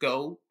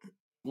 goat,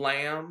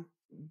 lamb,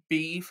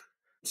 beef.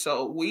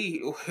 So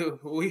we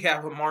we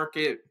have a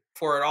market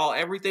for it all,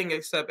 everything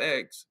except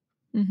eggs.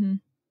 Mm-hmm.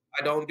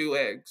 I don't do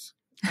eggs.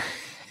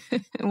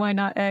 Why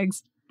not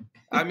eggs?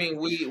 I mean,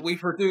 we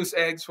produce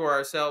eggs for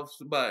ourselves,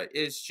 but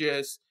it's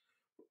just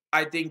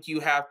I think you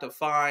have to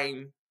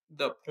find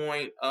the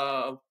point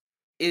of,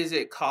 is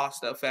it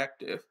cost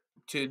effective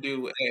to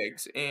do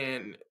eggs?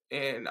 And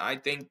I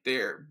think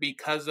there,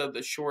 because of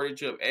the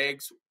shortage of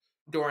eggs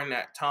during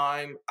that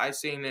time, I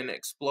seen an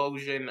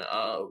explosion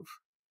of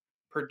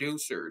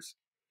producers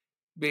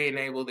being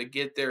able to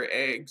get their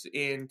eggs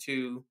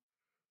into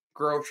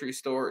grocery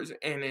stores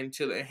and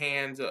into the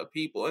hands of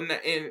people. And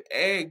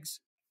eggs,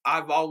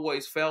 I've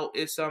always felt,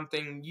 is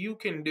something you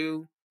can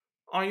do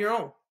on your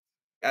own.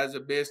 As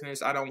a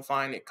business, I don't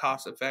find it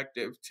cost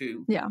effective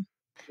to Yeah.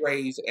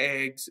 raise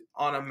eggs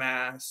on a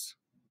mass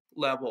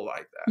level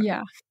like that.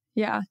 Yeah.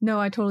 Yeah. No,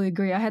 I totally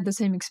agree. I had the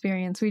same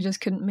experience. We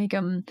just couldn't make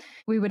them.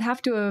 We would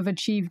have to have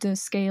achieved a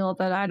scale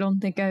that I don't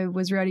think I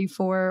was ready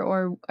for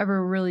or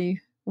ever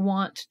really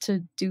want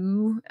to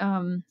do.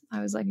 I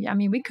was like, yeah, I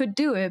mean, we could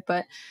do it,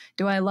 but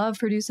do I love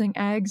producing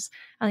eggs?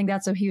 I think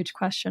that's a huge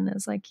question,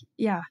 is like,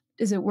 yeah,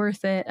 is it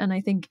worth it? And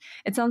I think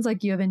it sounds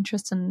like you have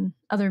interest in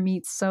other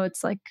meats. So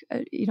it's like,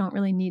 you don't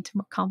really need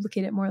to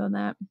complicate it more than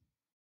that.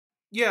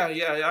 Yeah.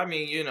 I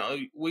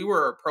mean, we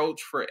were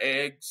approached for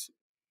eggs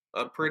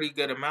a pretty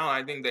good amount.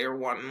 I think they were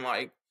wanting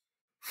like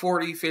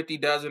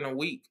 40-50 dozen a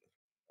week.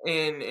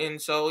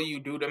 And so you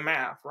do the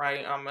math,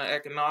 right? I'm an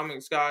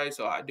economics guy,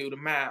 so I do the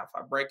math.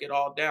 I break it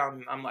all down,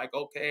 and I'm like,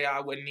 okay,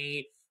 I would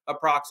need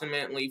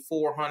approximately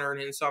 400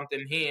 and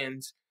something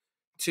hens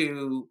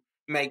to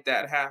make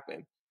that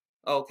happen.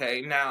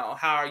 Okay, now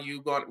how are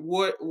you going?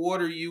 What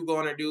are you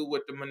going to do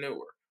with the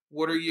manure?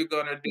 What are you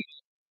going to do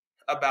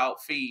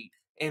about feed?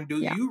 And do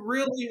Yeah. you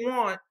really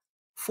want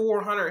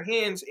 400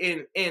 hens?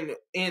 And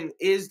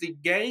is the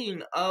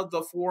gain of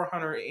the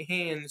 400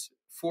 hens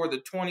for the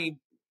 20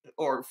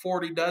 or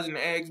 40 dozen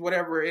eggs,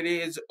 whatever it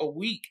is, a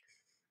week,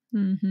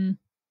 Mm-hmm.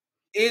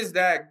 is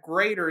that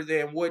greater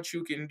than what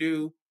you can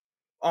do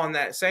on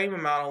that same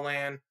amount of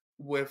land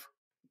with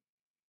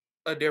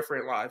a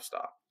different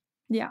livestock?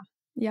 Yeah.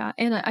 Yeah.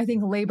 And I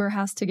think labor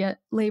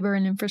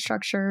and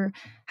infrastructure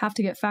have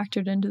to get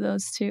factored into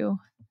those too.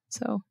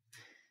 So,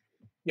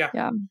 Yeah.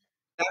 yeah.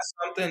 That's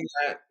something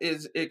that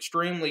is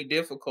extremely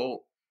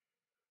difficult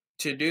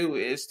to do,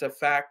 is to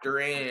factor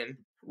in,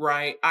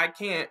 right? I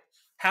can't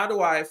how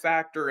do I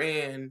factor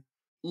in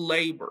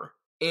labor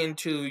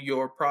into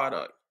your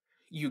product?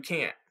 You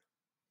can't.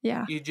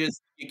 Yeah. You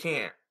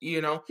can't,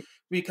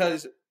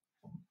 because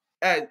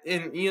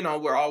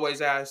we're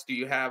always asked, do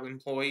you have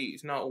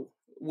employees? No,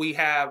 we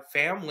have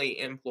family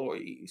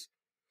employees,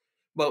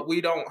 but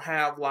we don't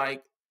have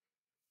like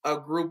a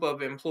group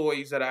of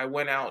employees that I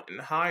went out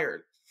and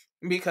hired.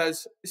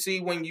 Because see,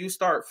 when you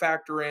start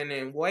factoring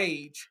in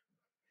wage,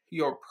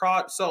 your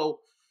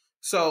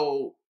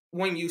so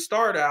when you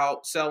start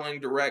out selling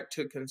direct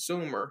to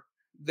consumer,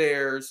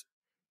 there's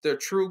the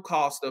true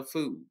cost of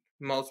food.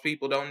 Most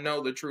people don't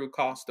know the true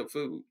cost of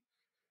food.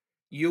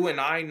 You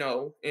and I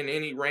know, and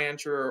any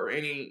rancher or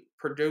any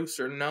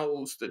producer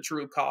knows the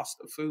true cost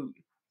of food.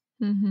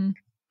 Mm-hmm.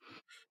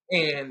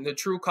 And the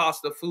true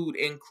cost of food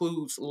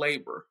includes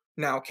labor.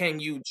 Now, can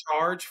you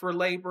charge for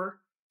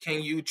labor?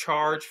 Can you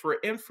charge for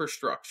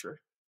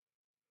infrastructure?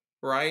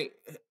 Right?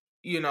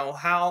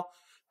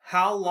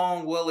 How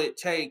long will it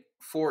take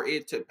for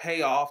it to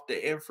pay off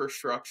the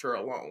infrastructure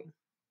alone?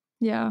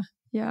 Yeah.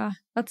 Yeah.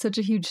 That's such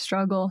a huge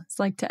struggle. It's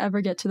like to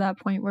ever get to that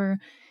point where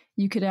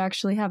you could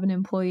actually have an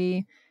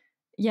employee.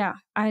 Yeah,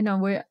 I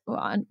know.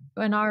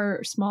 In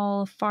our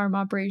small farm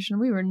operation,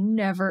 we were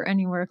never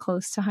anywhere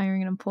close to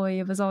hiring an employee.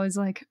 It was always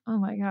like, oh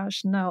my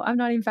gosh, no, I'm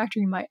not even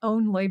factoring my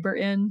own labor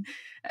in.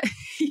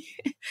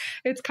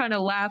 It's kind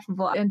of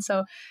laughable. And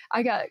so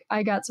I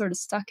got sort of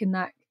stuck in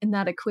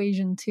that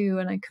equation too,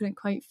 and I couldn't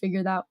quite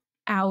figure that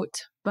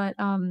out. But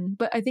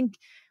I think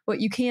what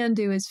you can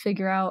do is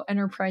figure out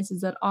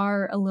enterprises that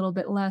are a little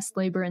bit less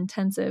labor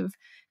intensive.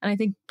 And I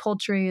think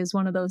poultry is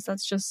one of those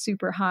that's just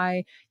super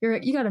high.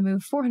 You got to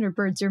move 400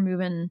 birds.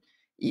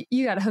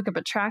 You got to hook up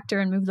a tractor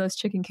and move those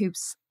chicken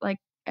coops like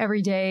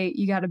every day.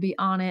 You got to be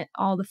on it,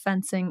 all the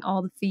fencing,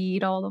 all the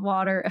feed, all the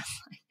water.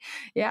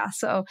 Yeah.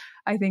 So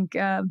I think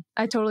I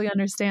totally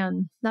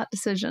understand that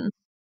decision.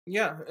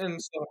 Yeah. And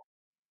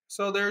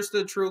so there's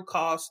the true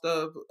cost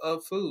of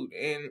food,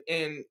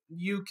 and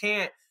you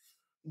can't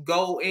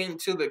go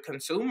into the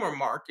consumer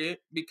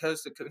market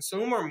because the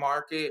consumer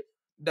market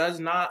does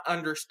not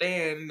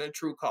understand the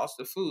true cost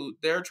of food.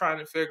 They're trying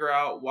to figure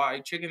out why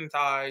chicken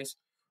thighs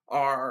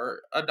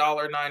are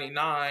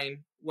 $1.99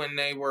 when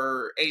they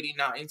were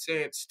 89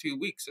 cents 2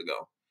 weeks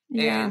ago.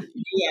 Yeah. And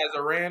you as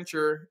a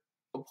rancher,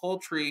 a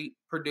poultry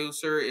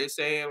producer, is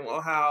saying,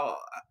 well, how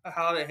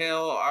the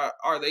hell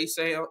are they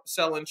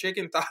selling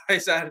chicken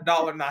thighs at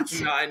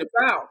 $1.99 a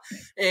pound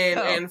Oh,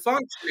 and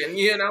functioning?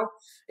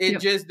 It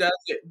yep. just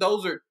doesn't.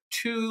 Those are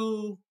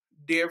two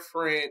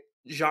different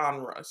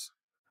genres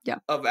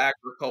Yep. of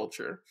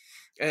agriculture.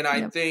 And I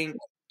Yep. think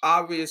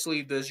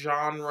obviously the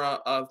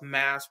genre of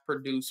mass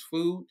produced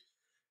food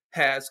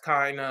has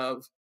kind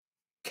of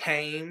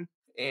came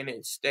and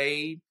it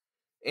stayed,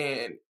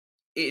 and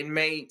it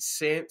made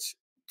sense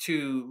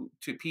to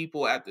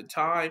people at the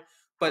time,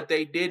 but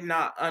they did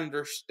not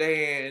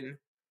understand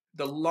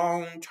the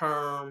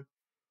long-term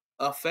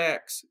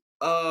effects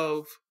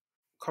of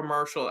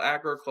commercial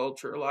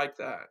agriculture like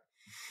that.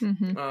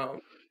 Mm-hmm.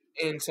 Um,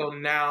 and so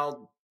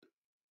now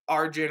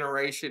our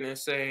generation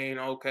is saying,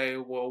 okay,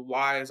 well,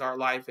 why is our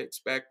life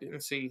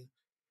expectancy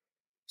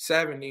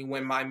 70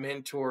 when my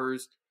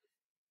mentor's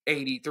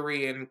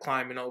 83 and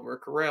climbing over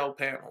corral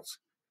panels?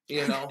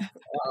 You know,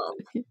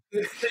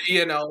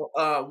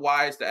 um,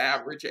 why is the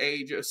average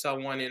age of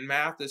someone in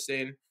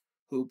Matheson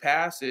who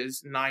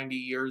passes 90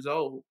 years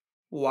old?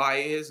 Why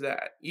is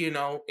that?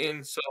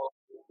 And so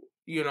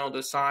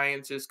the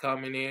science is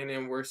coming in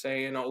and we're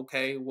saying,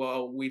 okay,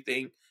 well, we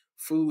think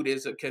food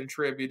is a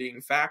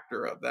contributing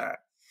factor of that.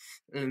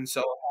 And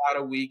so, how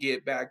do we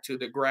get back to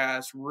the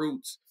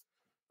grassroots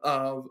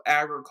of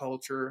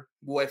agriculture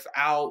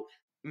without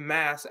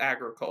mass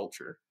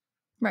agriculture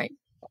Right.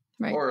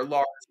 Right. or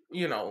large,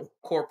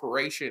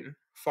 corporation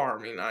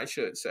farming, I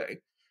should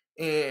say.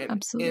 And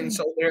Absolutely.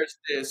 so there's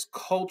this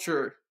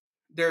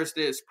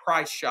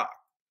price shock.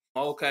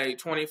 Okay,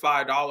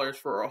 $25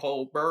 for a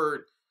whole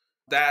bird.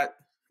 That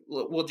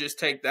we'll just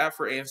take that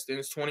for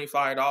instance.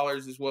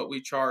 $25 is what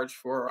we charge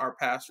for our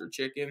pasture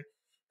chicken.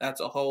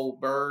 That's a whole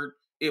bird.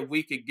 If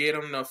we could get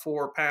them to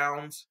 4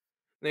 pounds,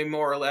 they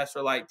more or less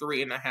are like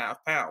 3.5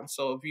 pounds.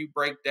 So if you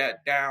break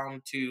that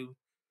down to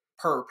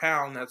per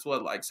pound, that's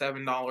what, like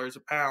 $7 a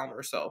pound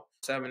or so,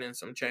 seven and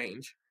some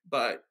change.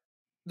 But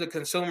the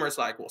consumer's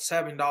like, well,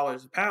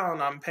 $7 a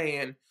pound, I'm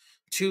paying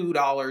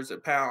 $2 a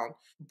pound.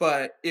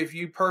 But if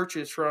you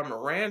purchase from a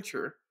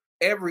rancher,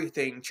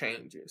 everything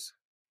changes,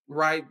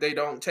 right? They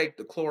don't take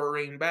the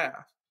chlorine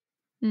bath.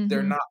 They're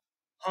Mm-hmm. not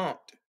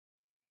pumped.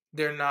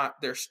 They're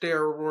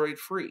steroid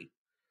free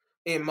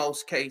in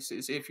most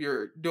cases. If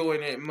you're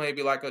doing it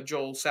maybe like a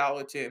Joel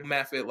Salatin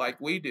method like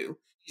we do,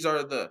 these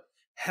are the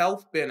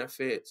health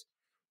benefits.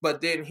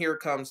 But then here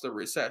comes the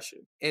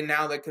recession. And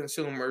now the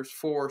consumer's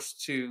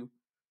forced to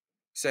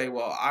say,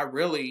 well, I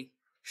really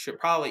should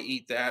probably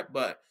eat that,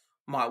 but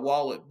my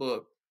wallet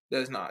book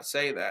does not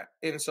say that.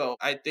 And so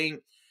I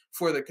think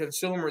for the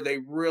consumer, they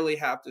really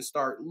have to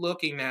start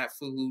looking at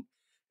food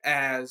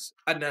as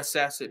a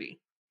necessity,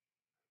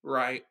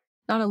 right?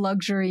 Not a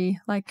luxury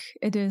like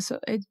it is.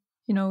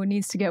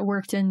 needs to get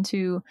worked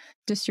into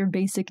just your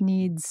basic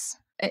needs,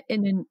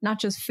 and not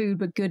just food,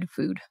 but good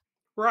food.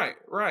 Right,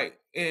 right.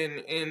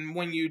 And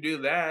when you do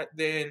that,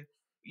 then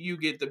you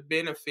get the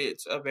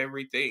benefits of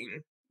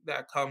everything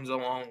that comes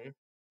along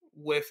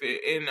with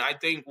it. And I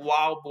think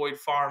Wild Boyd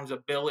Farm's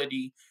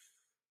ability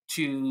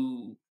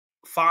to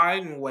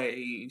find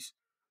ways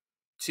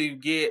to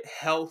get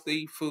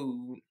healthy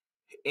food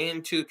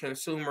into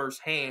consumers'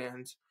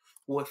 hands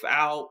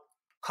without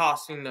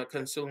costing the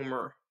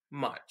consumer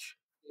much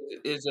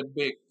is a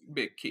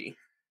big key.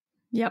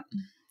 Yep.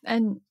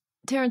 And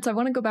Terrance, I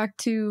want to go back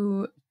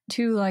to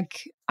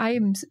like, I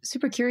am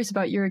super curious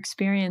about your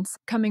experience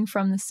coming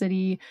from the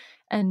city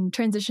and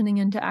transitioning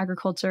into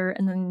agriculture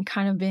and then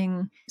kind of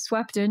being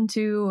swept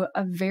into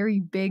a very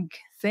big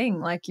thing.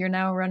 Like, you're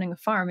now running a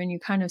farm and you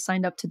kind of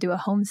signed up to do a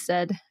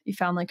homestead. You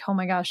found like, oh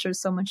my gosh,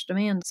 there's so much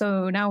demand.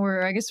 So now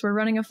I guess we're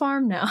running a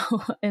farm now.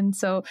 And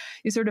so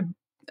you sort of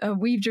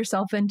weaved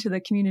yourself into the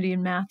community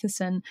in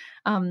Matheson.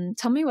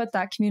 Tell me what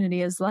that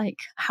community is like.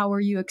 How are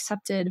you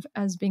accepted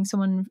as being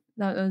someone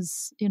that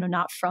was,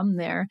 not from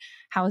there?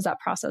 How has that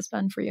process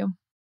been for you?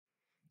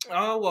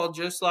 Oh, well,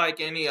 just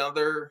like any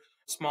other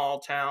small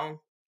town,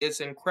 it's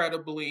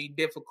incredibly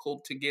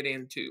difficult to get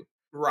into,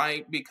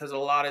 right? Because a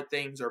lot of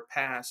things are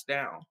passed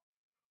down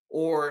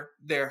or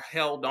they're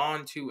held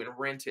on to and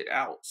rented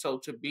out. So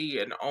to be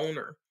an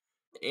owner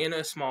in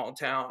a small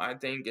town, I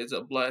think is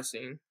a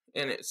blessing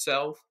in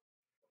itself.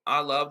 I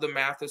love the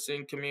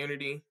Matheson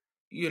community.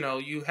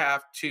 You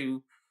have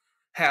to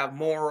have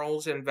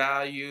morals and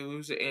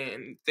values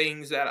and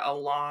things that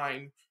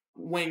align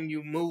when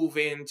you move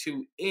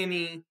into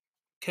any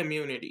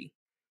community.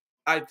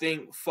 I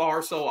think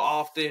far so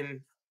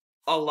often,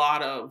 a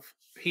lot of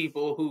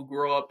people who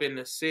grow up in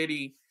the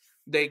city,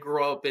 they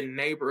grow up in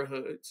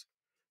neighborhoods,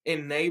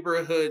 and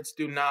neighborhoods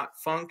do not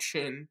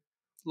function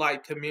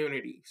like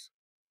communities.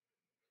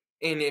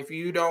 And if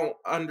you don't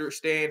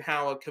understand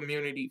how a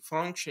community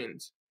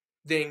functions,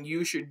 then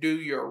you should do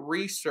your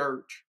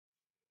research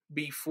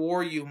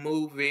before you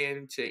move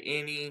into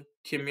any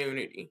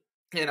community.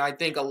 And I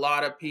think a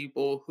lot of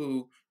people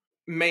who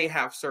may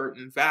have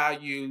certain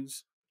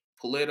values,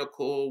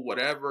 political,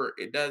 whatever,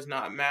 it does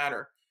not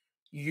matter.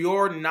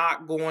 You're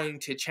not going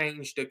to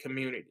change the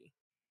community.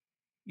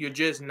 You're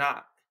just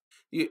not.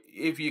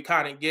 If you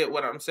kind of get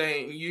what I'm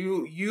saying,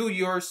 you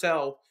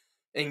yourself,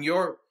 and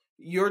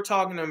you're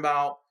talking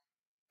about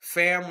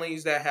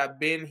families that have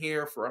been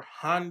here for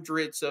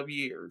hundreds of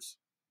years.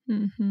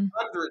 Mm-hmm.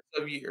 Hundreds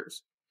of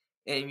years.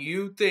 And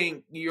you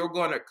think you're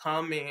going to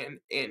come in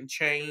and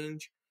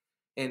change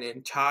an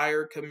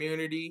entire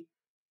community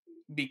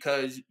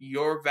because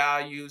your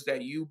values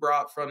that you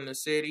brought from the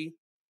city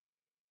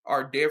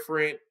are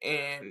different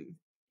and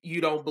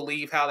you don't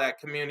believe how that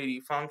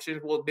community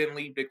functions, well, then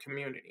leave the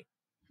community.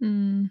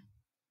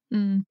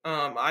 Mm-hmm.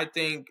 I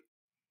think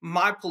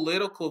my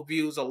political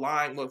views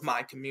align with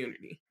my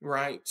community,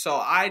 right? So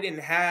I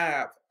didn't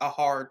have a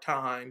hard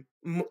time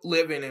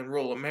living in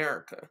rural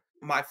America.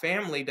 My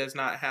family does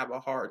not have a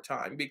hard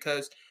time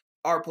because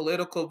our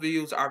political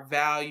views, our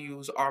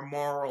values, our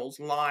morals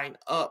line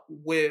up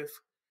with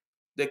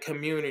the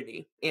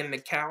community in the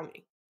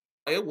county.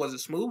 It was a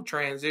smooth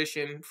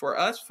transition for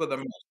us for the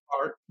most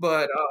part,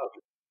 but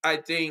I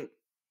think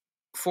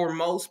for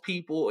most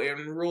people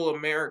in rural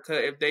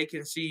America, if they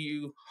can see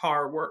you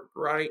hard work,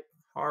 right?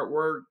 Hard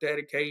work,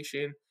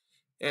 dedication,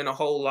 and a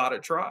whole lot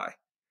of try.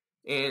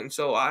 And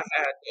so I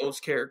had those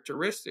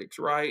characteristics,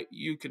 right?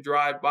 You could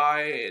drive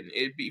by and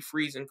it'd be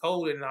freezing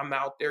cold and I'm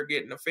out there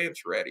getting the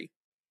fence ready.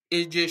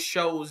 It just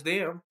shows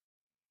them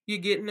you're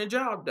getting the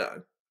job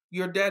done.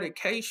 Your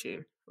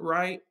dedication,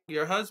 right?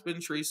 Your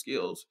husbandry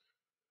skills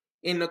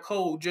in the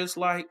cold, just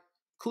like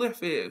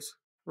Cliff is,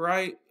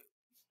 right?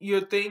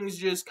 Your things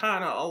just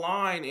kind of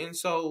align. And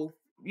so,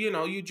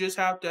 you just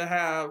have to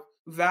have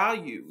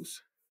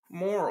values,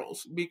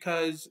 morals,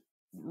 because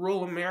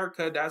rural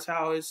America, that's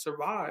how it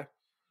survived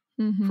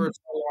Mm-hmm. for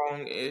so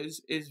long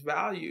is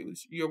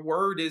values. Your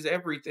word is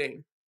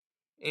everything.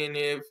 And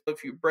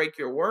if you break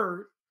your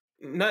word,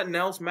 nothing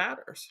else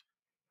matters.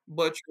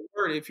 But your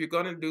word, if you're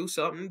going to do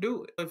something,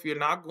 do it. If you're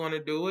not going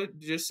to do it,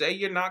 just say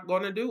you're not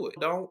going to do it.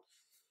 Don't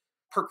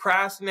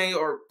procrastinate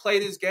or play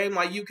this game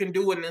like you can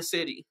do in the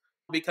city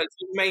because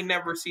you may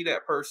never see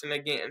that person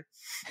again.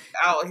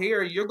 Out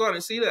here, you're going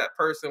to see that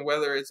person,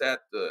 whether it's at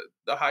the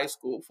high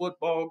school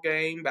football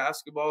game,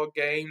 basketball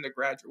game, the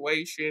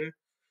graduation,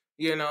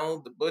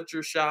 the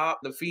butcher shop,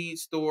 the feed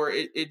store.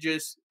 It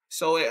just,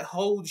 so it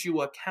holds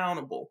you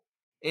accountable.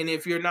 And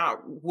if you're not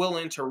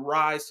willing to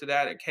rise to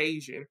that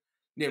occasion,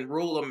 then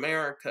rural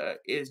America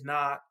is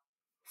not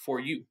for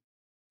you.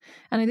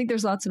 And I think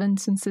there's lots of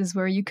instances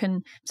where you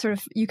can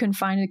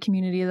find a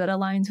community that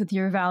aligns with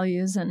your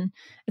values. And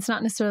it's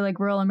not necessarily like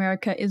rural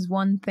America is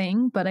one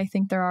thing, but I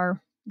think there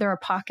are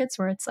pockets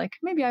where it's like,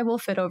 maybe I will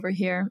fit over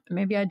here.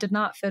 Maybe I did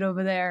not fit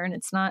over there. And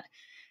it's not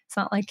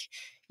like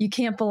you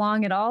can't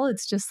belong at all.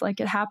 It's just like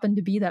it happened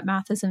to be that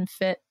Matheson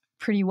fit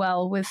pretty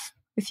well with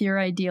your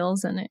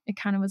ideals, and it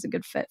kind of was a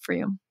good fit for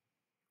you.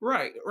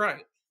 Right.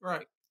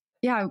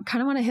 I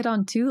kind of want to hit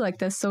on too, like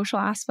the social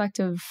aspect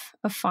of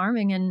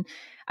farming. And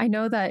I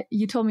know that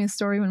you told me a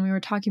story when we were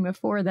talking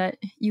before that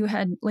you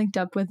had linked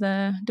up with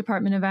the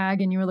Department of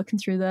Ag and you were looking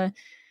through the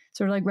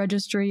sort of like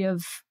registry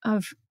of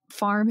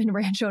farm and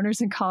ranch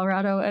owners in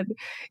Colorado, and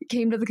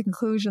came to the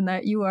conclusion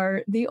that you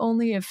are the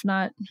only, if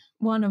not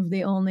one of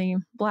the only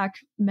Black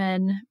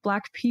men,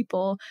 Black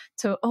people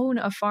to own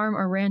a farm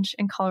or ranch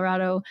in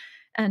Colorado.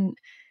 And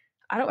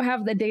I don't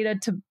have the data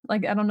to,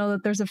 like, I don't know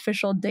that there's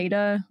official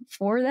data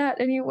for that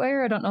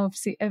anywhere. I don't know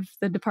if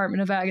the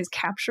Department of Ag is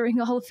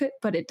capturing all of it,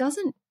 but it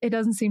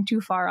doesn't seem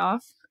too far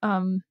off,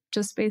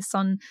 just based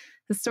on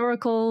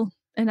historical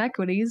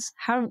inequities.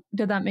 How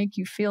did that make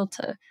you feel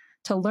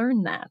to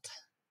learn that?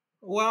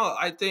 Well,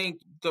 I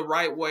think the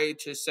right way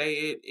to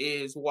say it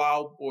is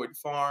Wild Boyd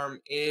Farm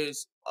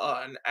is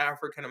an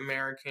African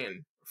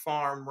American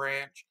farm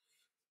ranch,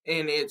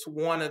 and it's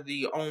one of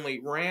the only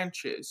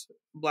ranches,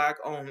 Black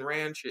owned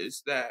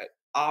ranches, that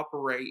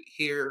operate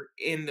here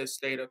in the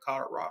state of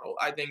Colorado.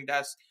 I think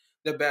that's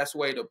the best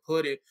way to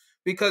put it,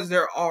 because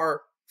there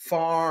are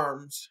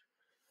farms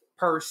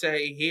per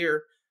se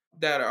here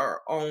that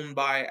are owned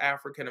by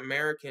African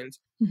Americans,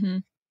 Mm-hmm.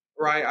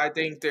 right? I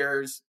think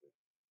there's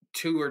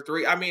two or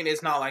three. I mean,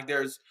 it's not like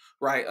there's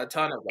a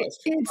ton of us.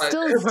 It's But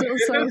still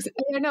so.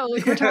 I know,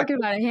 like we're talking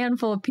about a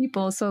handful of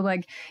people. So,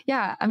 like,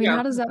 yeah. I mean, yeah,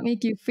 how does that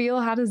make you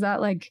feel? How does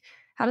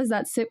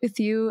that sit with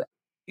you?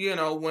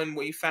 when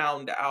we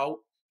found out,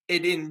 it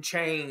didn't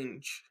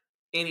change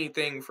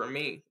anything for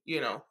me,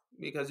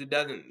 because it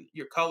doesn't.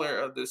 Your color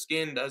of the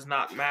skin does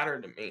not matter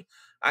to me.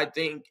 I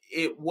think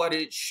what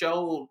it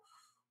showed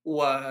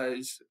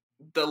was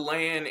the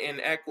land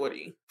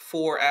inequity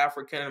for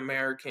African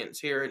Americans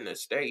here in the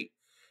state,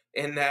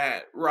 and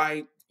that,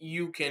 right,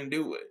 you can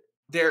do it.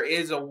 There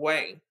is a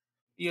way.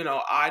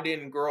 I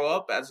didn't grow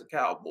up as a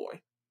cowboy.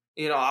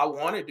 I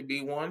wanted to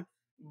be one,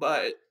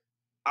 but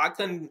I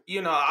couldn't,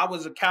 I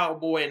was a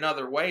cowboy in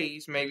other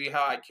ways, maybe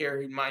how I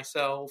carried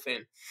myself,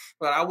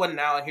 but I wasn't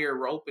out here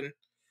roping,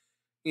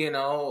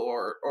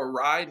 or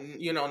riding,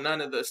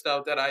 none of the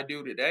stuff that I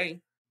do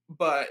today.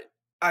 But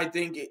I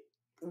think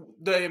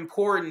the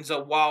importance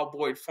of Wild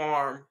Boyd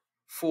Farm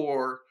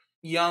for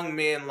young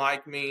men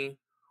like me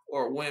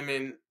or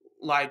women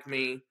like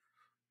me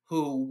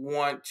who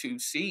want to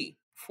see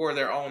for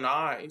their own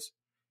eyes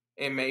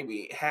and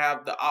maybe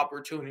have the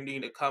opportunity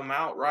to come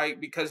out, right?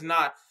 Because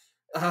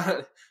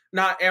uh,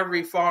 not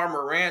every farm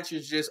or ranch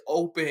is just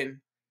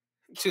open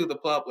to the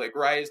public,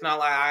 right? It's not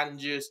like I can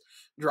just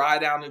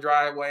drive down the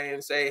driveway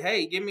and say,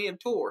 "Hey, give me a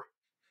tour,"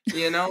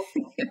 you know?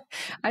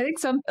 I think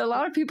a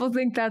lot of people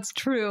think that's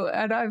true,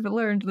 and I've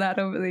learned that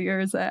over the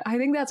years. I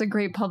think that's a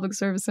great public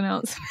service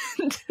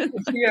announcement.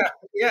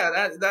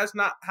 Yeah, that's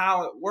not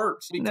how it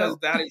works, because No.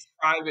 that is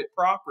private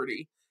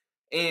property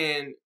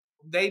and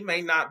they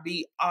may not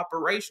be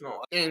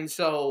operational. And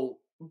so,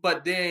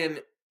 but then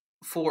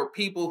for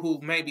people who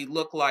maybe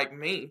look like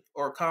me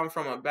or come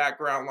from a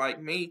background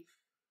like me,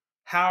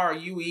 how are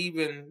you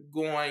even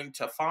going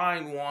to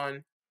find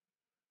one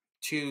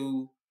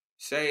to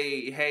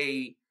say,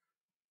 "Hey,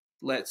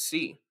 let's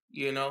see,"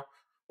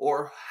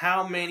 Or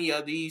how many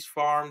of these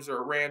farms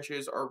or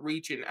ranches are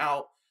reaching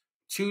out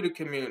to the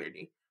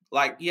community?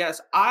 Like, yes,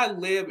 I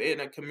live in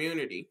a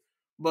community,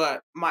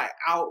 but my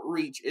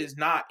outreach is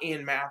not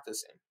in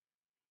Matheson.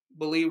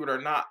 Believe it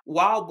or not,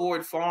 Wild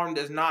Boyd Farm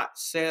does not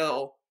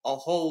sell a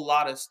whole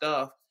lot of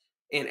stuff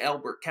in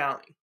Elbert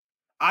County.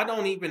 I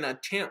don't even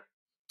attempt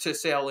to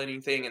sell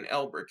anything in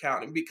Elbert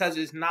County because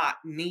it's not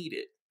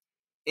needed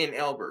in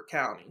Elbert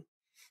County.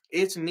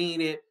 It's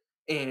needed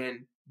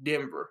in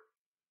Denver.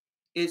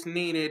 It's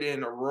needed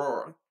in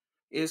Aurora.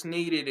 It's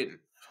needed in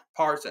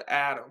parts of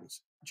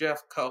Adams,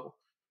 Jeffco,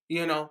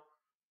 you know,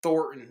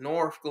 Thornton,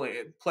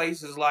 Northglenn,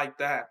 places like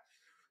that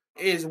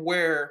is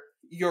where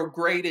your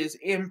greatest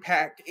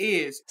impact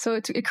is. So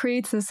it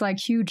creates this like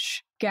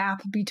huge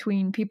gap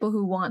between people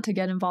who want to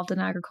get involved in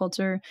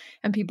agriculture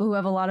and people who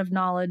have a lot of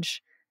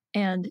knowledge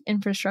and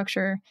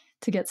infrastructure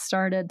to get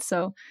started.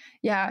 So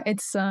yeah,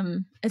 it's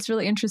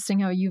really interesting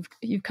how you've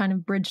kind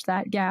of bridged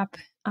that gap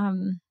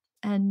and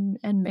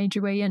made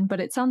your way in. But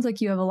it sounds like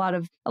you have a lot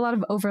of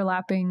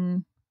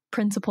overlapping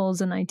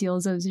principles and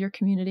ideals as your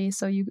community.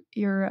 So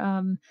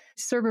you're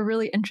serve a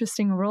really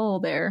interesting role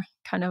there,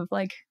 kind of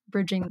like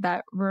bridging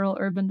that rural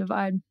urban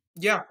divide.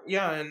 Yeah,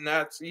 and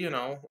that's,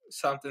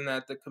 something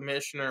that the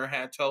commissioner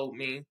had told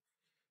me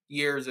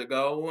years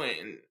ago,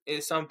 and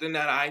it's something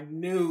that I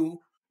knew.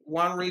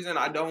 One reason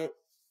I don't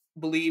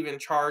believe in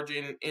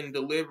charging in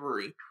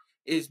delivery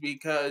is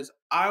because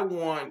I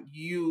want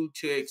you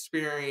to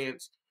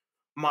experience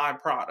my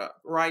product,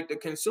 right? The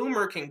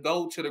consumer can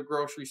go to the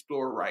grocery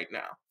store right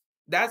now.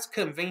 That's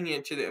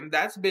convenient to them.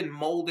 That's been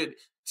molded.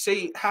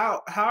 See,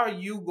 how are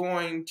you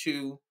going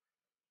to,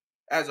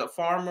 as a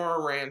farmer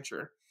or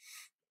rancher,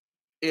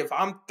 if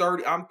I'm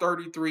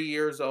 33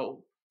 years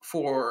old,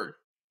 for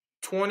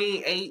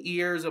 28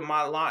 years of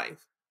my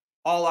life,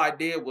 all I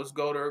did was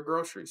go to a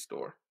grocery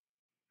store,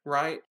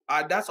 right?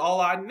 That's all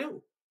I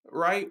knew,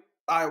 right?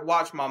 I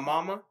watched my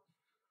mama,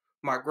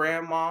 my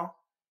grandma,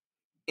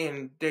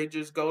 and they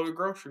just go to the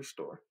grocery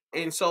store.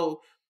 And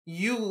so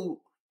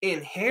you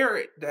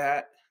inherit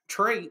that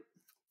trait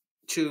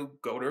to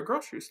go to a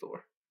grocery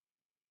store.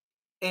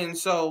 And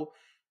so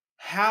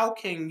how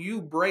can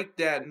you break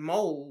that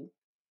mold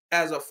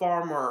as a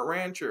farmer or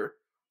rancher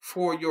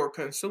for your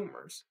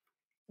consumers?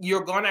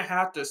 You're going to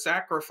have to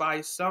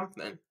sacrifice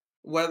something,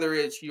 whether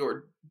it's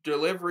your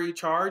delivery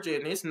charge,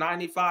 and it's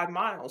 95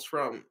 miles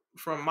from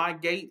my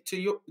gate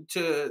to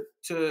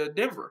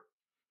Denver,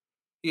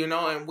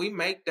 and we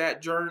make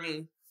that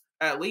journey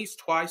at least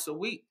twice a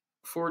week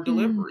for Mm,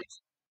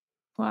 deliveries.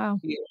 wow.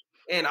 Yeah.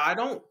 And I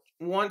don't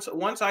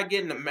once I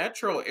get in the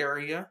metro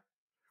area,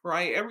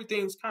 right,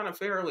 everything's kind of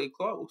fairly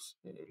close,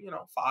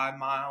 5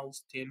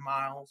 miles, 10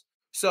 miles.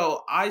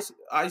 So I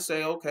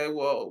say, okay,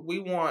 well, we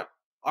want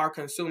our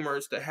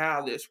consumers to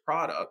have this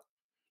product.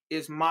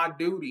 It's my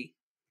duty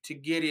to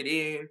get it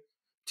in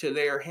to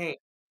their hand,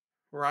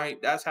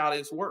 right? That's how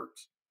this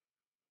works.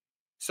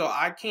 So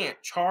I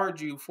can't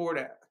charge you for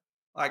that.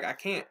 Like, I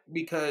can't,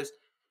 because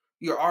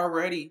you're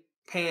already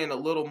paying a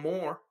little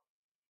more.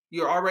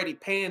 You're already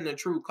paying the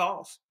true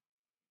cost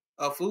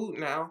of food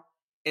now,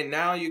 and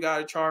now you got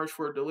to charge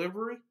for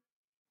delivery.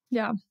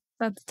 Yeah,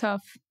 that's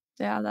tough.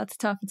 Yeah, that's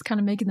tough. It's kind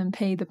of making them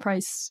pay the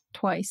price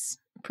twice,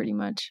 pretty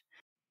much.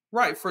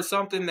 Right, for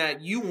something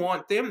that you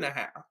want them to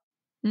have,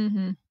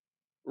 Mm-hmm.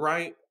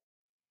 right?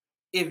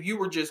 If you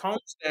were just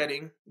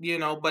homesteading,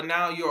 but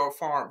now you're a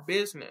farm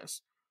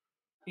business,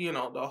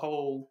 the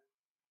whole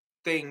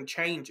thing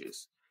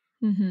changes.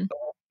 Mm-hmm. The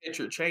whole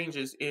picture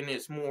changes, and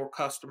it's more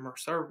customer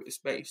service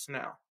based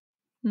now.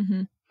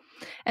 Mm-hmm.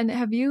 And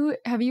have you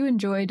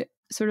enjoyed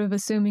sort of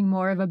assuming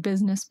more of a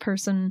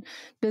businessman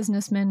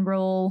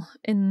role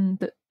in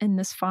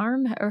this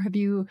farm, or have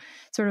you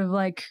sort of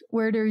like,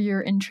 where do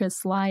your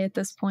interests lie at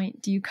this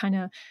point? Do you kind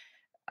of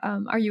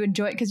are you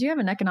enjoying, because you have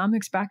an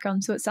economics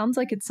background, so it sounds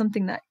like it's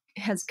something that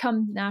has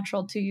come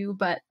natural to you,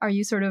 but are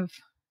you sort of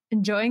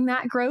enjoying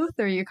that growth,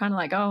 or are you kind of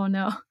like, oh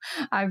no,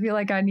 I feel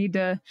like I need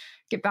to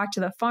get back to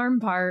the farm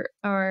part,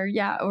 or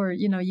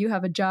you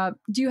have a job.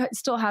 Do you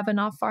still have an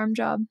off-farm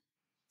job?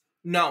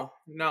 No.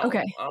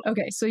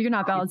 Okay, so you're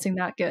not balancing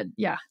that good.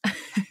 Yeah.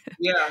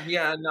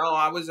 Yeah, no,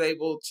 I was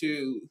able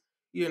to,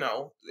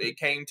 it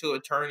came to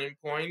a turning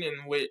point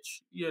in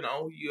which, you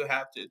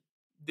have to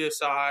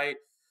decide,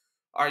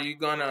 are you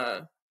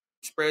gonna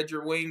spread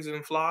your wings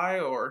and fly,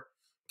 or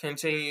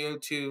continue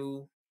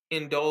to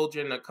indulge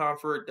in the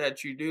comfort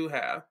that you do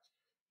have?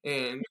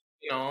 And,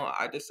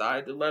 I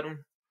decided to let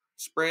them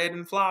spread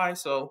and fly.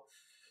 So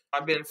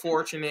I've been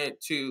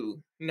fortunate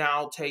to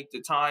now take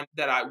the time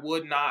that I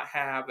would not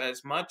have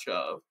as much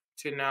of,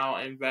 to now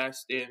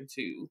invest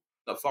into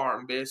the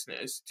farm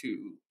business,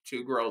 to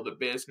grow the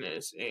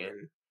business.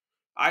 And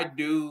I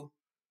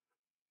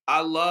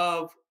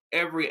love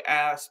every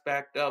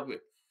aspect of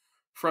it,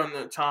 from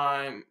the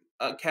time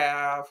a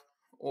calf,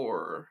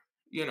 or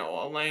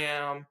a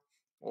lamb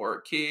or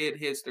a kid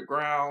hits the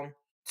ground,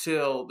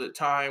 till the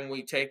time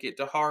we take it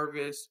to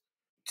harvest,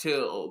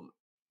 till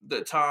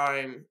the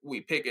time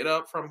we pick it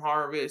up from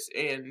harvest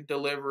and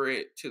deliver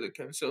it to the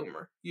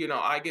consumer.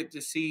 I get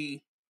to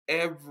see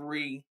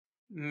every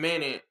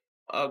minute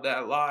of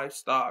that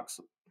livestock's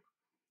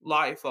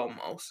life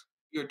almost.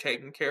 You're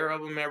taking care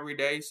of them every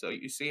day, so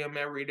you see them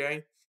every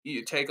day.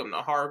 You take them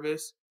to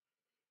harvest,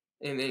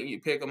 and then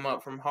you pick them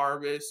up from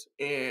harvest,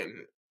 and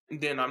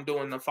then I'm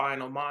doing the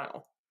final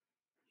mile,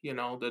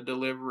 the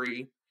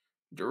delivery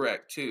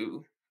direct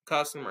to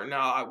customer.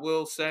 Now, I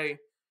will say,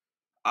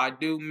 I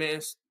do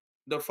miss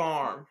the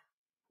farm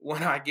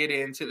when I get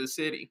into the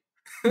city.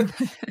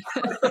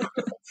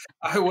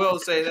 I will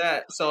say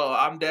that. So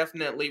I'm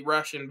definitely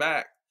rushing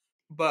back.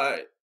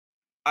 But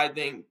I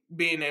think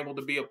being able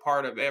to be a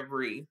part of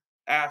every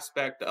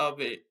aspect of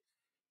it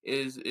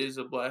is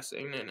a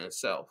blessing in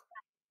itself.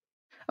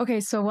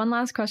 Okay, so one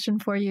last question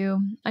for you.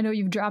 I know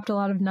you've dropped a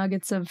lot of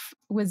nuggets of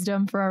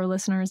wisdom for our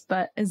listeners,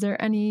 but is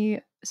there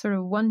any sort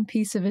of one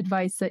piece of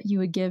advice that you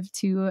would give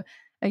to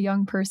a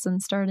young person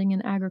starting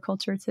in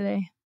agriculture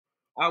today?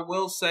 I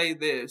will say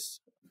this,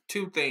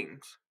 two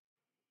things.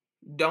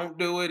 Don't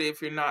do it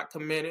if you're not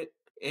committed,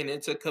 and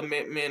it's a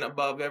commitment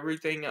above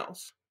everything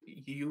else.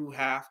 You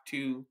have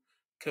to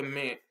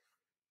commit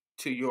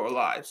to your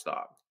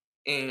livestock.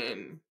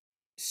 And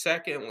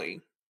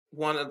secondly,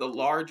 one of the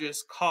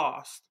largest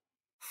costs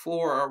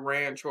for a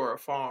ranch or a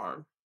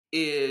farm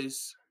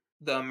is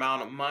the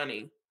amount of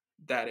money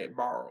that it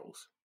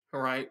borrows,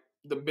 right?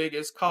 The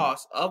biggest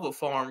cost of a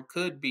farm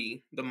could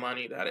be the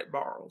money that it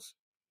borrows,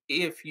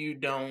 if you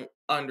don't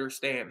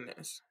understand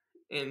this.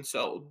 And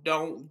so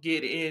don't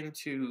get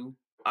into,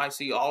 I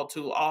see all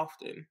too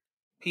often,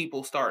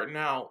 people starting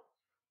out,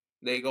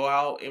 they go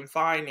out and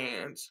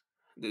finance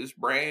this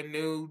brand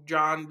new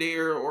John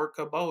Deere or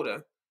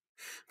Kubota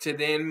to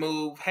then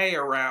move hay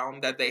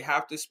around that they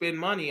have to spend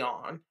money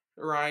on,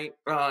 right?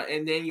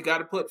 And then you got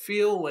to put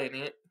fuel in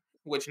it,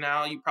 which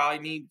now you probably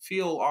need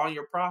fuel on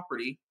your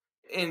property.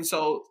 And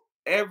so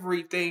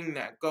everything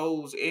that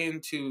goes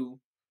into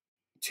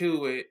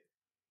it,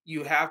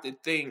 you have to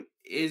think,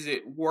 is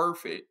it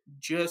worth it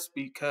just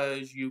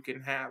because you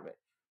can have it?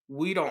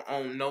 we don't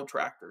own no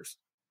tractors.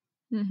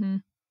 Mm-hmm.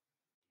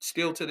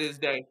 Still to this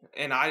day.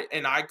 And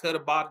I could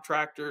have bought a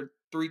tractor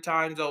 3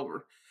 times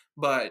over,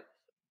 but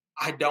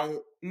I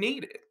don't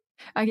need it.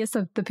 I guess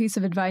the piece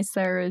of advice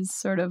there is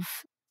sort of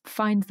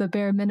find the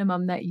bare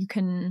minimum that you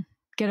can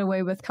get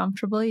away with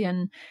comfortably,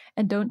 and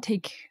don't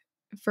take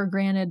for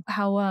granted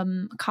how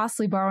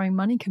costly borrowing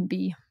money can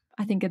be.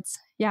 I think it's,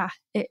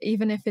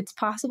 even if it's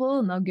possible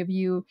and they'll give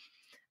you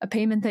a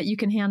payment that you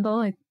can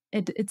handle,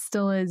 it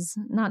still is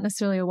not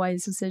necessarily a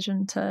wise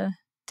decision to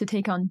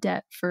take on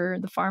debt for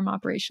the farm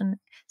operation,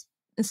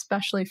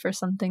 especially for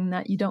something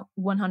that you don't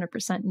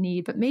 100%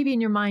 need, but maybe in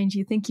your mind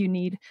you think you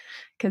need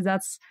because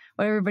that's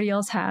what everybody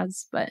else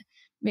has, but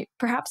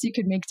perhaps you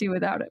could make do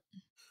without it.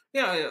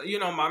 Yeah,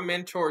 my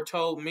mentor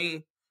told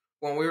me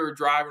when we were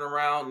driving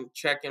around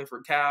checking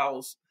for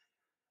cows,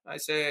 I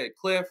said,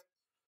 Cliff,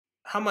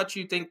 how much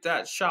you think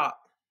that shop?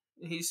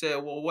 He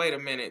said, well, wait a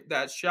minute,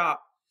 that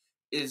shop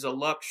is a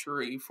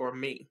luxury for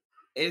me.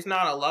 It's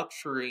not a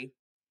luxury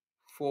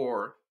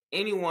for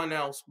anyone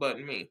else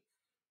but me.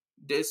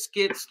 This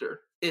skidster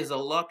is a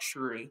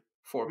luxury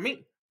for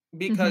me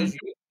because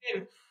you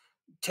can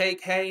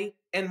take hay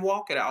and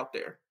walk it out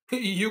there.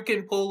 You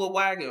can pull a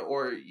wagon,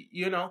 or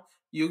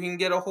you can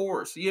get a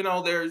horse.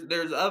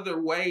 There's other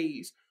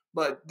ways,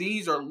 but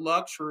these are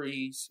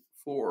luxuries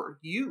for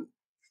you.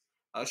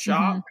 A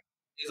shop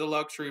is a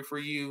luxury for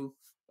you.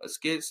 A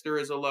skidster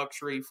is a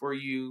luxury for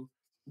you.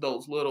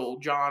 Those little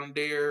John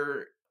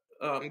Deere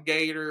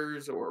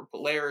Gators or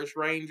Polaris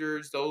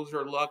Rangers, those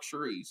are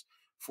luxuries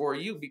for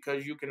you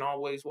because you can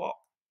always walk.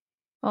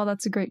 Well,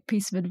 that's a great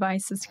piece of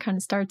advice, is to kind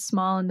of start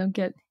small and don't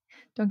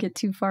get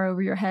too far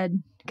over your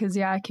head, because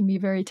it can be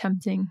very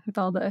tempting with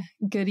all the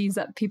goodies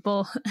that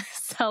people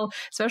sell,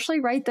 especially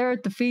right there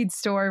at the feed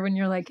store when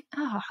you're like,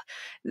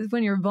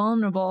 when you're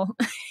vulnerable.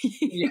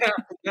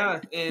 yeah,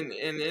 and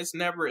it's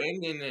never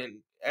ending, and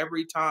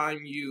every time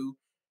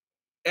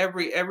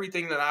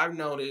everything that I've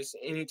noticed,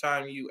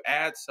 anytime you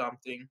add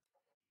something,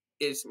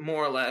 it's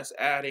more or less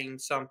adding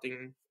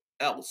something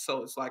else.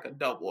 So it's like a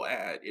double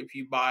add. If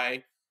you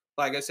buy,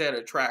 like I said,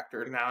 a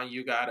tractor, now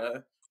you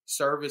gotta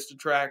service the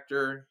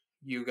tractor.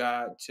 You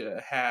got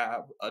to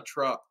have a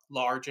truck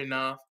large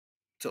enough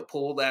to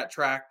pull that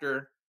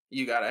tractor.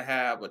 You got to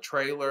have a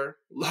trailer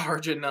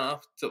large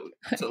enough to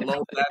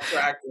load that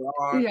tractor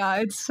on. Yeah,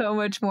 it's so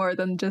much more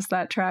than just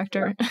that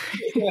tractor.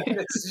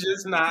 It's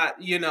just not,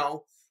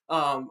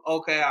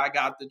 okay, I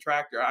got the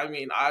tractor. I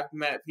mean, I've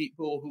met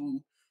people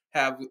who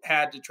have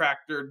had the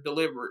tractor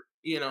delivered,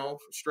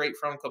 straight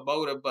from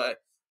Kubota, but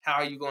how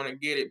are you going to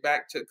get it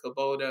back to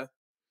Kubota,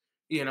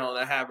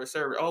 to have a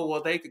server? Oh,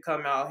 well, they could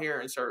come out here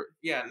and serve.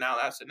 Yeah, now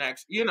that's the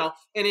next, and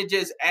it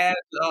just adds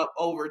up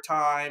over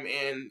time,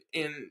 and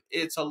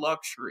it's a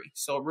luxury.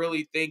 So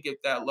really think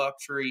if that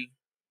luxury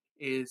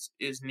is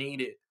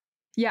needed.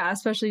 Yeah,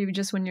 especially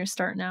just when you're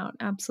starting out.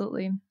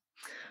 Absolutely.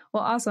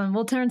 Well, awesome.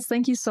 Well, Terrance,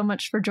 thank you so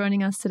much for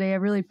joining us today. I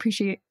really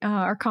appreciate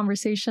our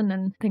conversation,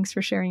 and thanks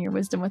for sharing your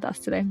wisdom with us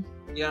today.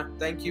 Yeah,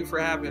 thank you for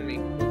having me.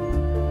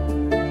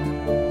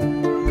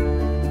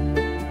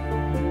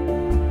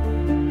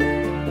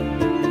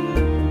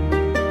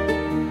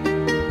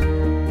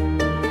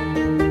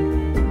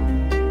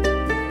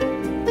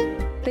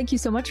 Thank you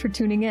so much for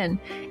tuning in.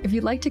 If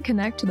you'd like to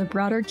connect to the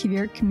broader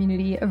Quivira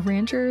community of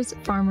ranchers,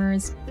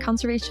 farmers,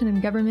 conservation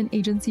and government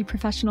agency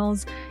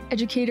professionals,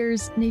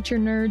 educators, nature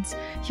nerds,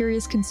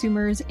 curious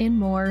consumers, and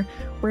more,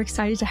 we're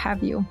excited to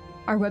have you.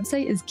 Our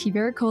website is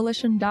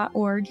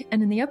quiviracoalition.org,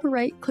 and in the upper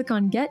right, click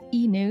on Get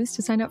E-News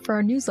to sign up for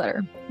our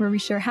newsletter, where we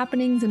share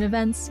happenings and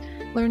events,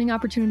 learning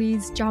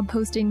opportunities, job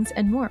postings,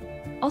 and more.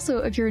 Also,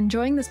 if you're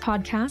enjoying this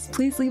podcast,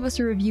 please leave us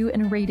a review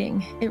and a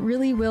rating. It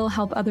really will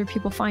help other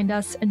people find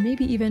us and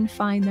maybe even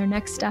find their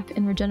next step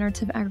in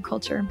regenerative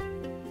agriculture.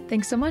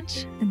 Thanks so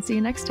much, and see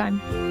you next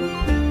time.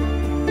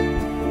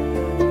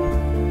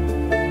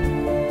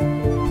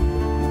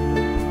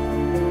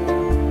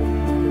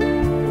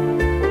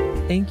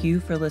 Thank you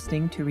for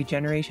listening to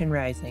Regeneration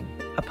Rising,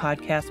 a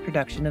podcast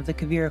production of the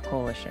Quivira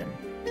Coalition.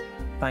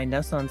 Find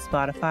us on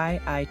Spotify,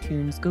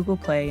 iTunes, Google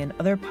Play, and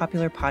other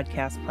popular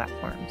podcast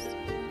platforms.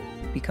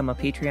 Become a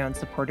Patreon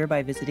supporter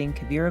by visiting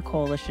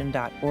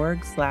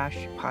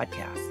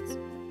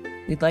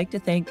quiviracoalition.org/podcasts. We'd like to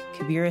thank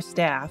Quivira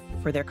staff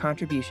for their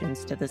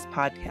contributions to this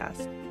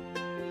podcast.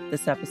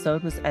 This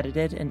episode was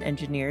edited and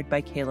engineered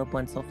by Caleb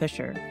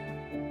Wenzel-Fisher.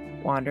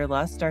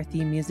 Wanderlust, our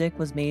theme music,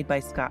 was made by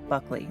Scott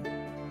Buckley.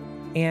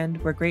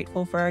 And we're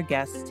grateful for our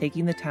guests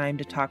taking the time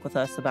to talk with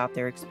us about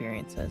their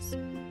experiences.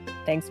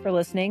 Thanks for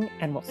listening,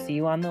 and we'll see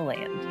you on the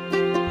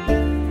land.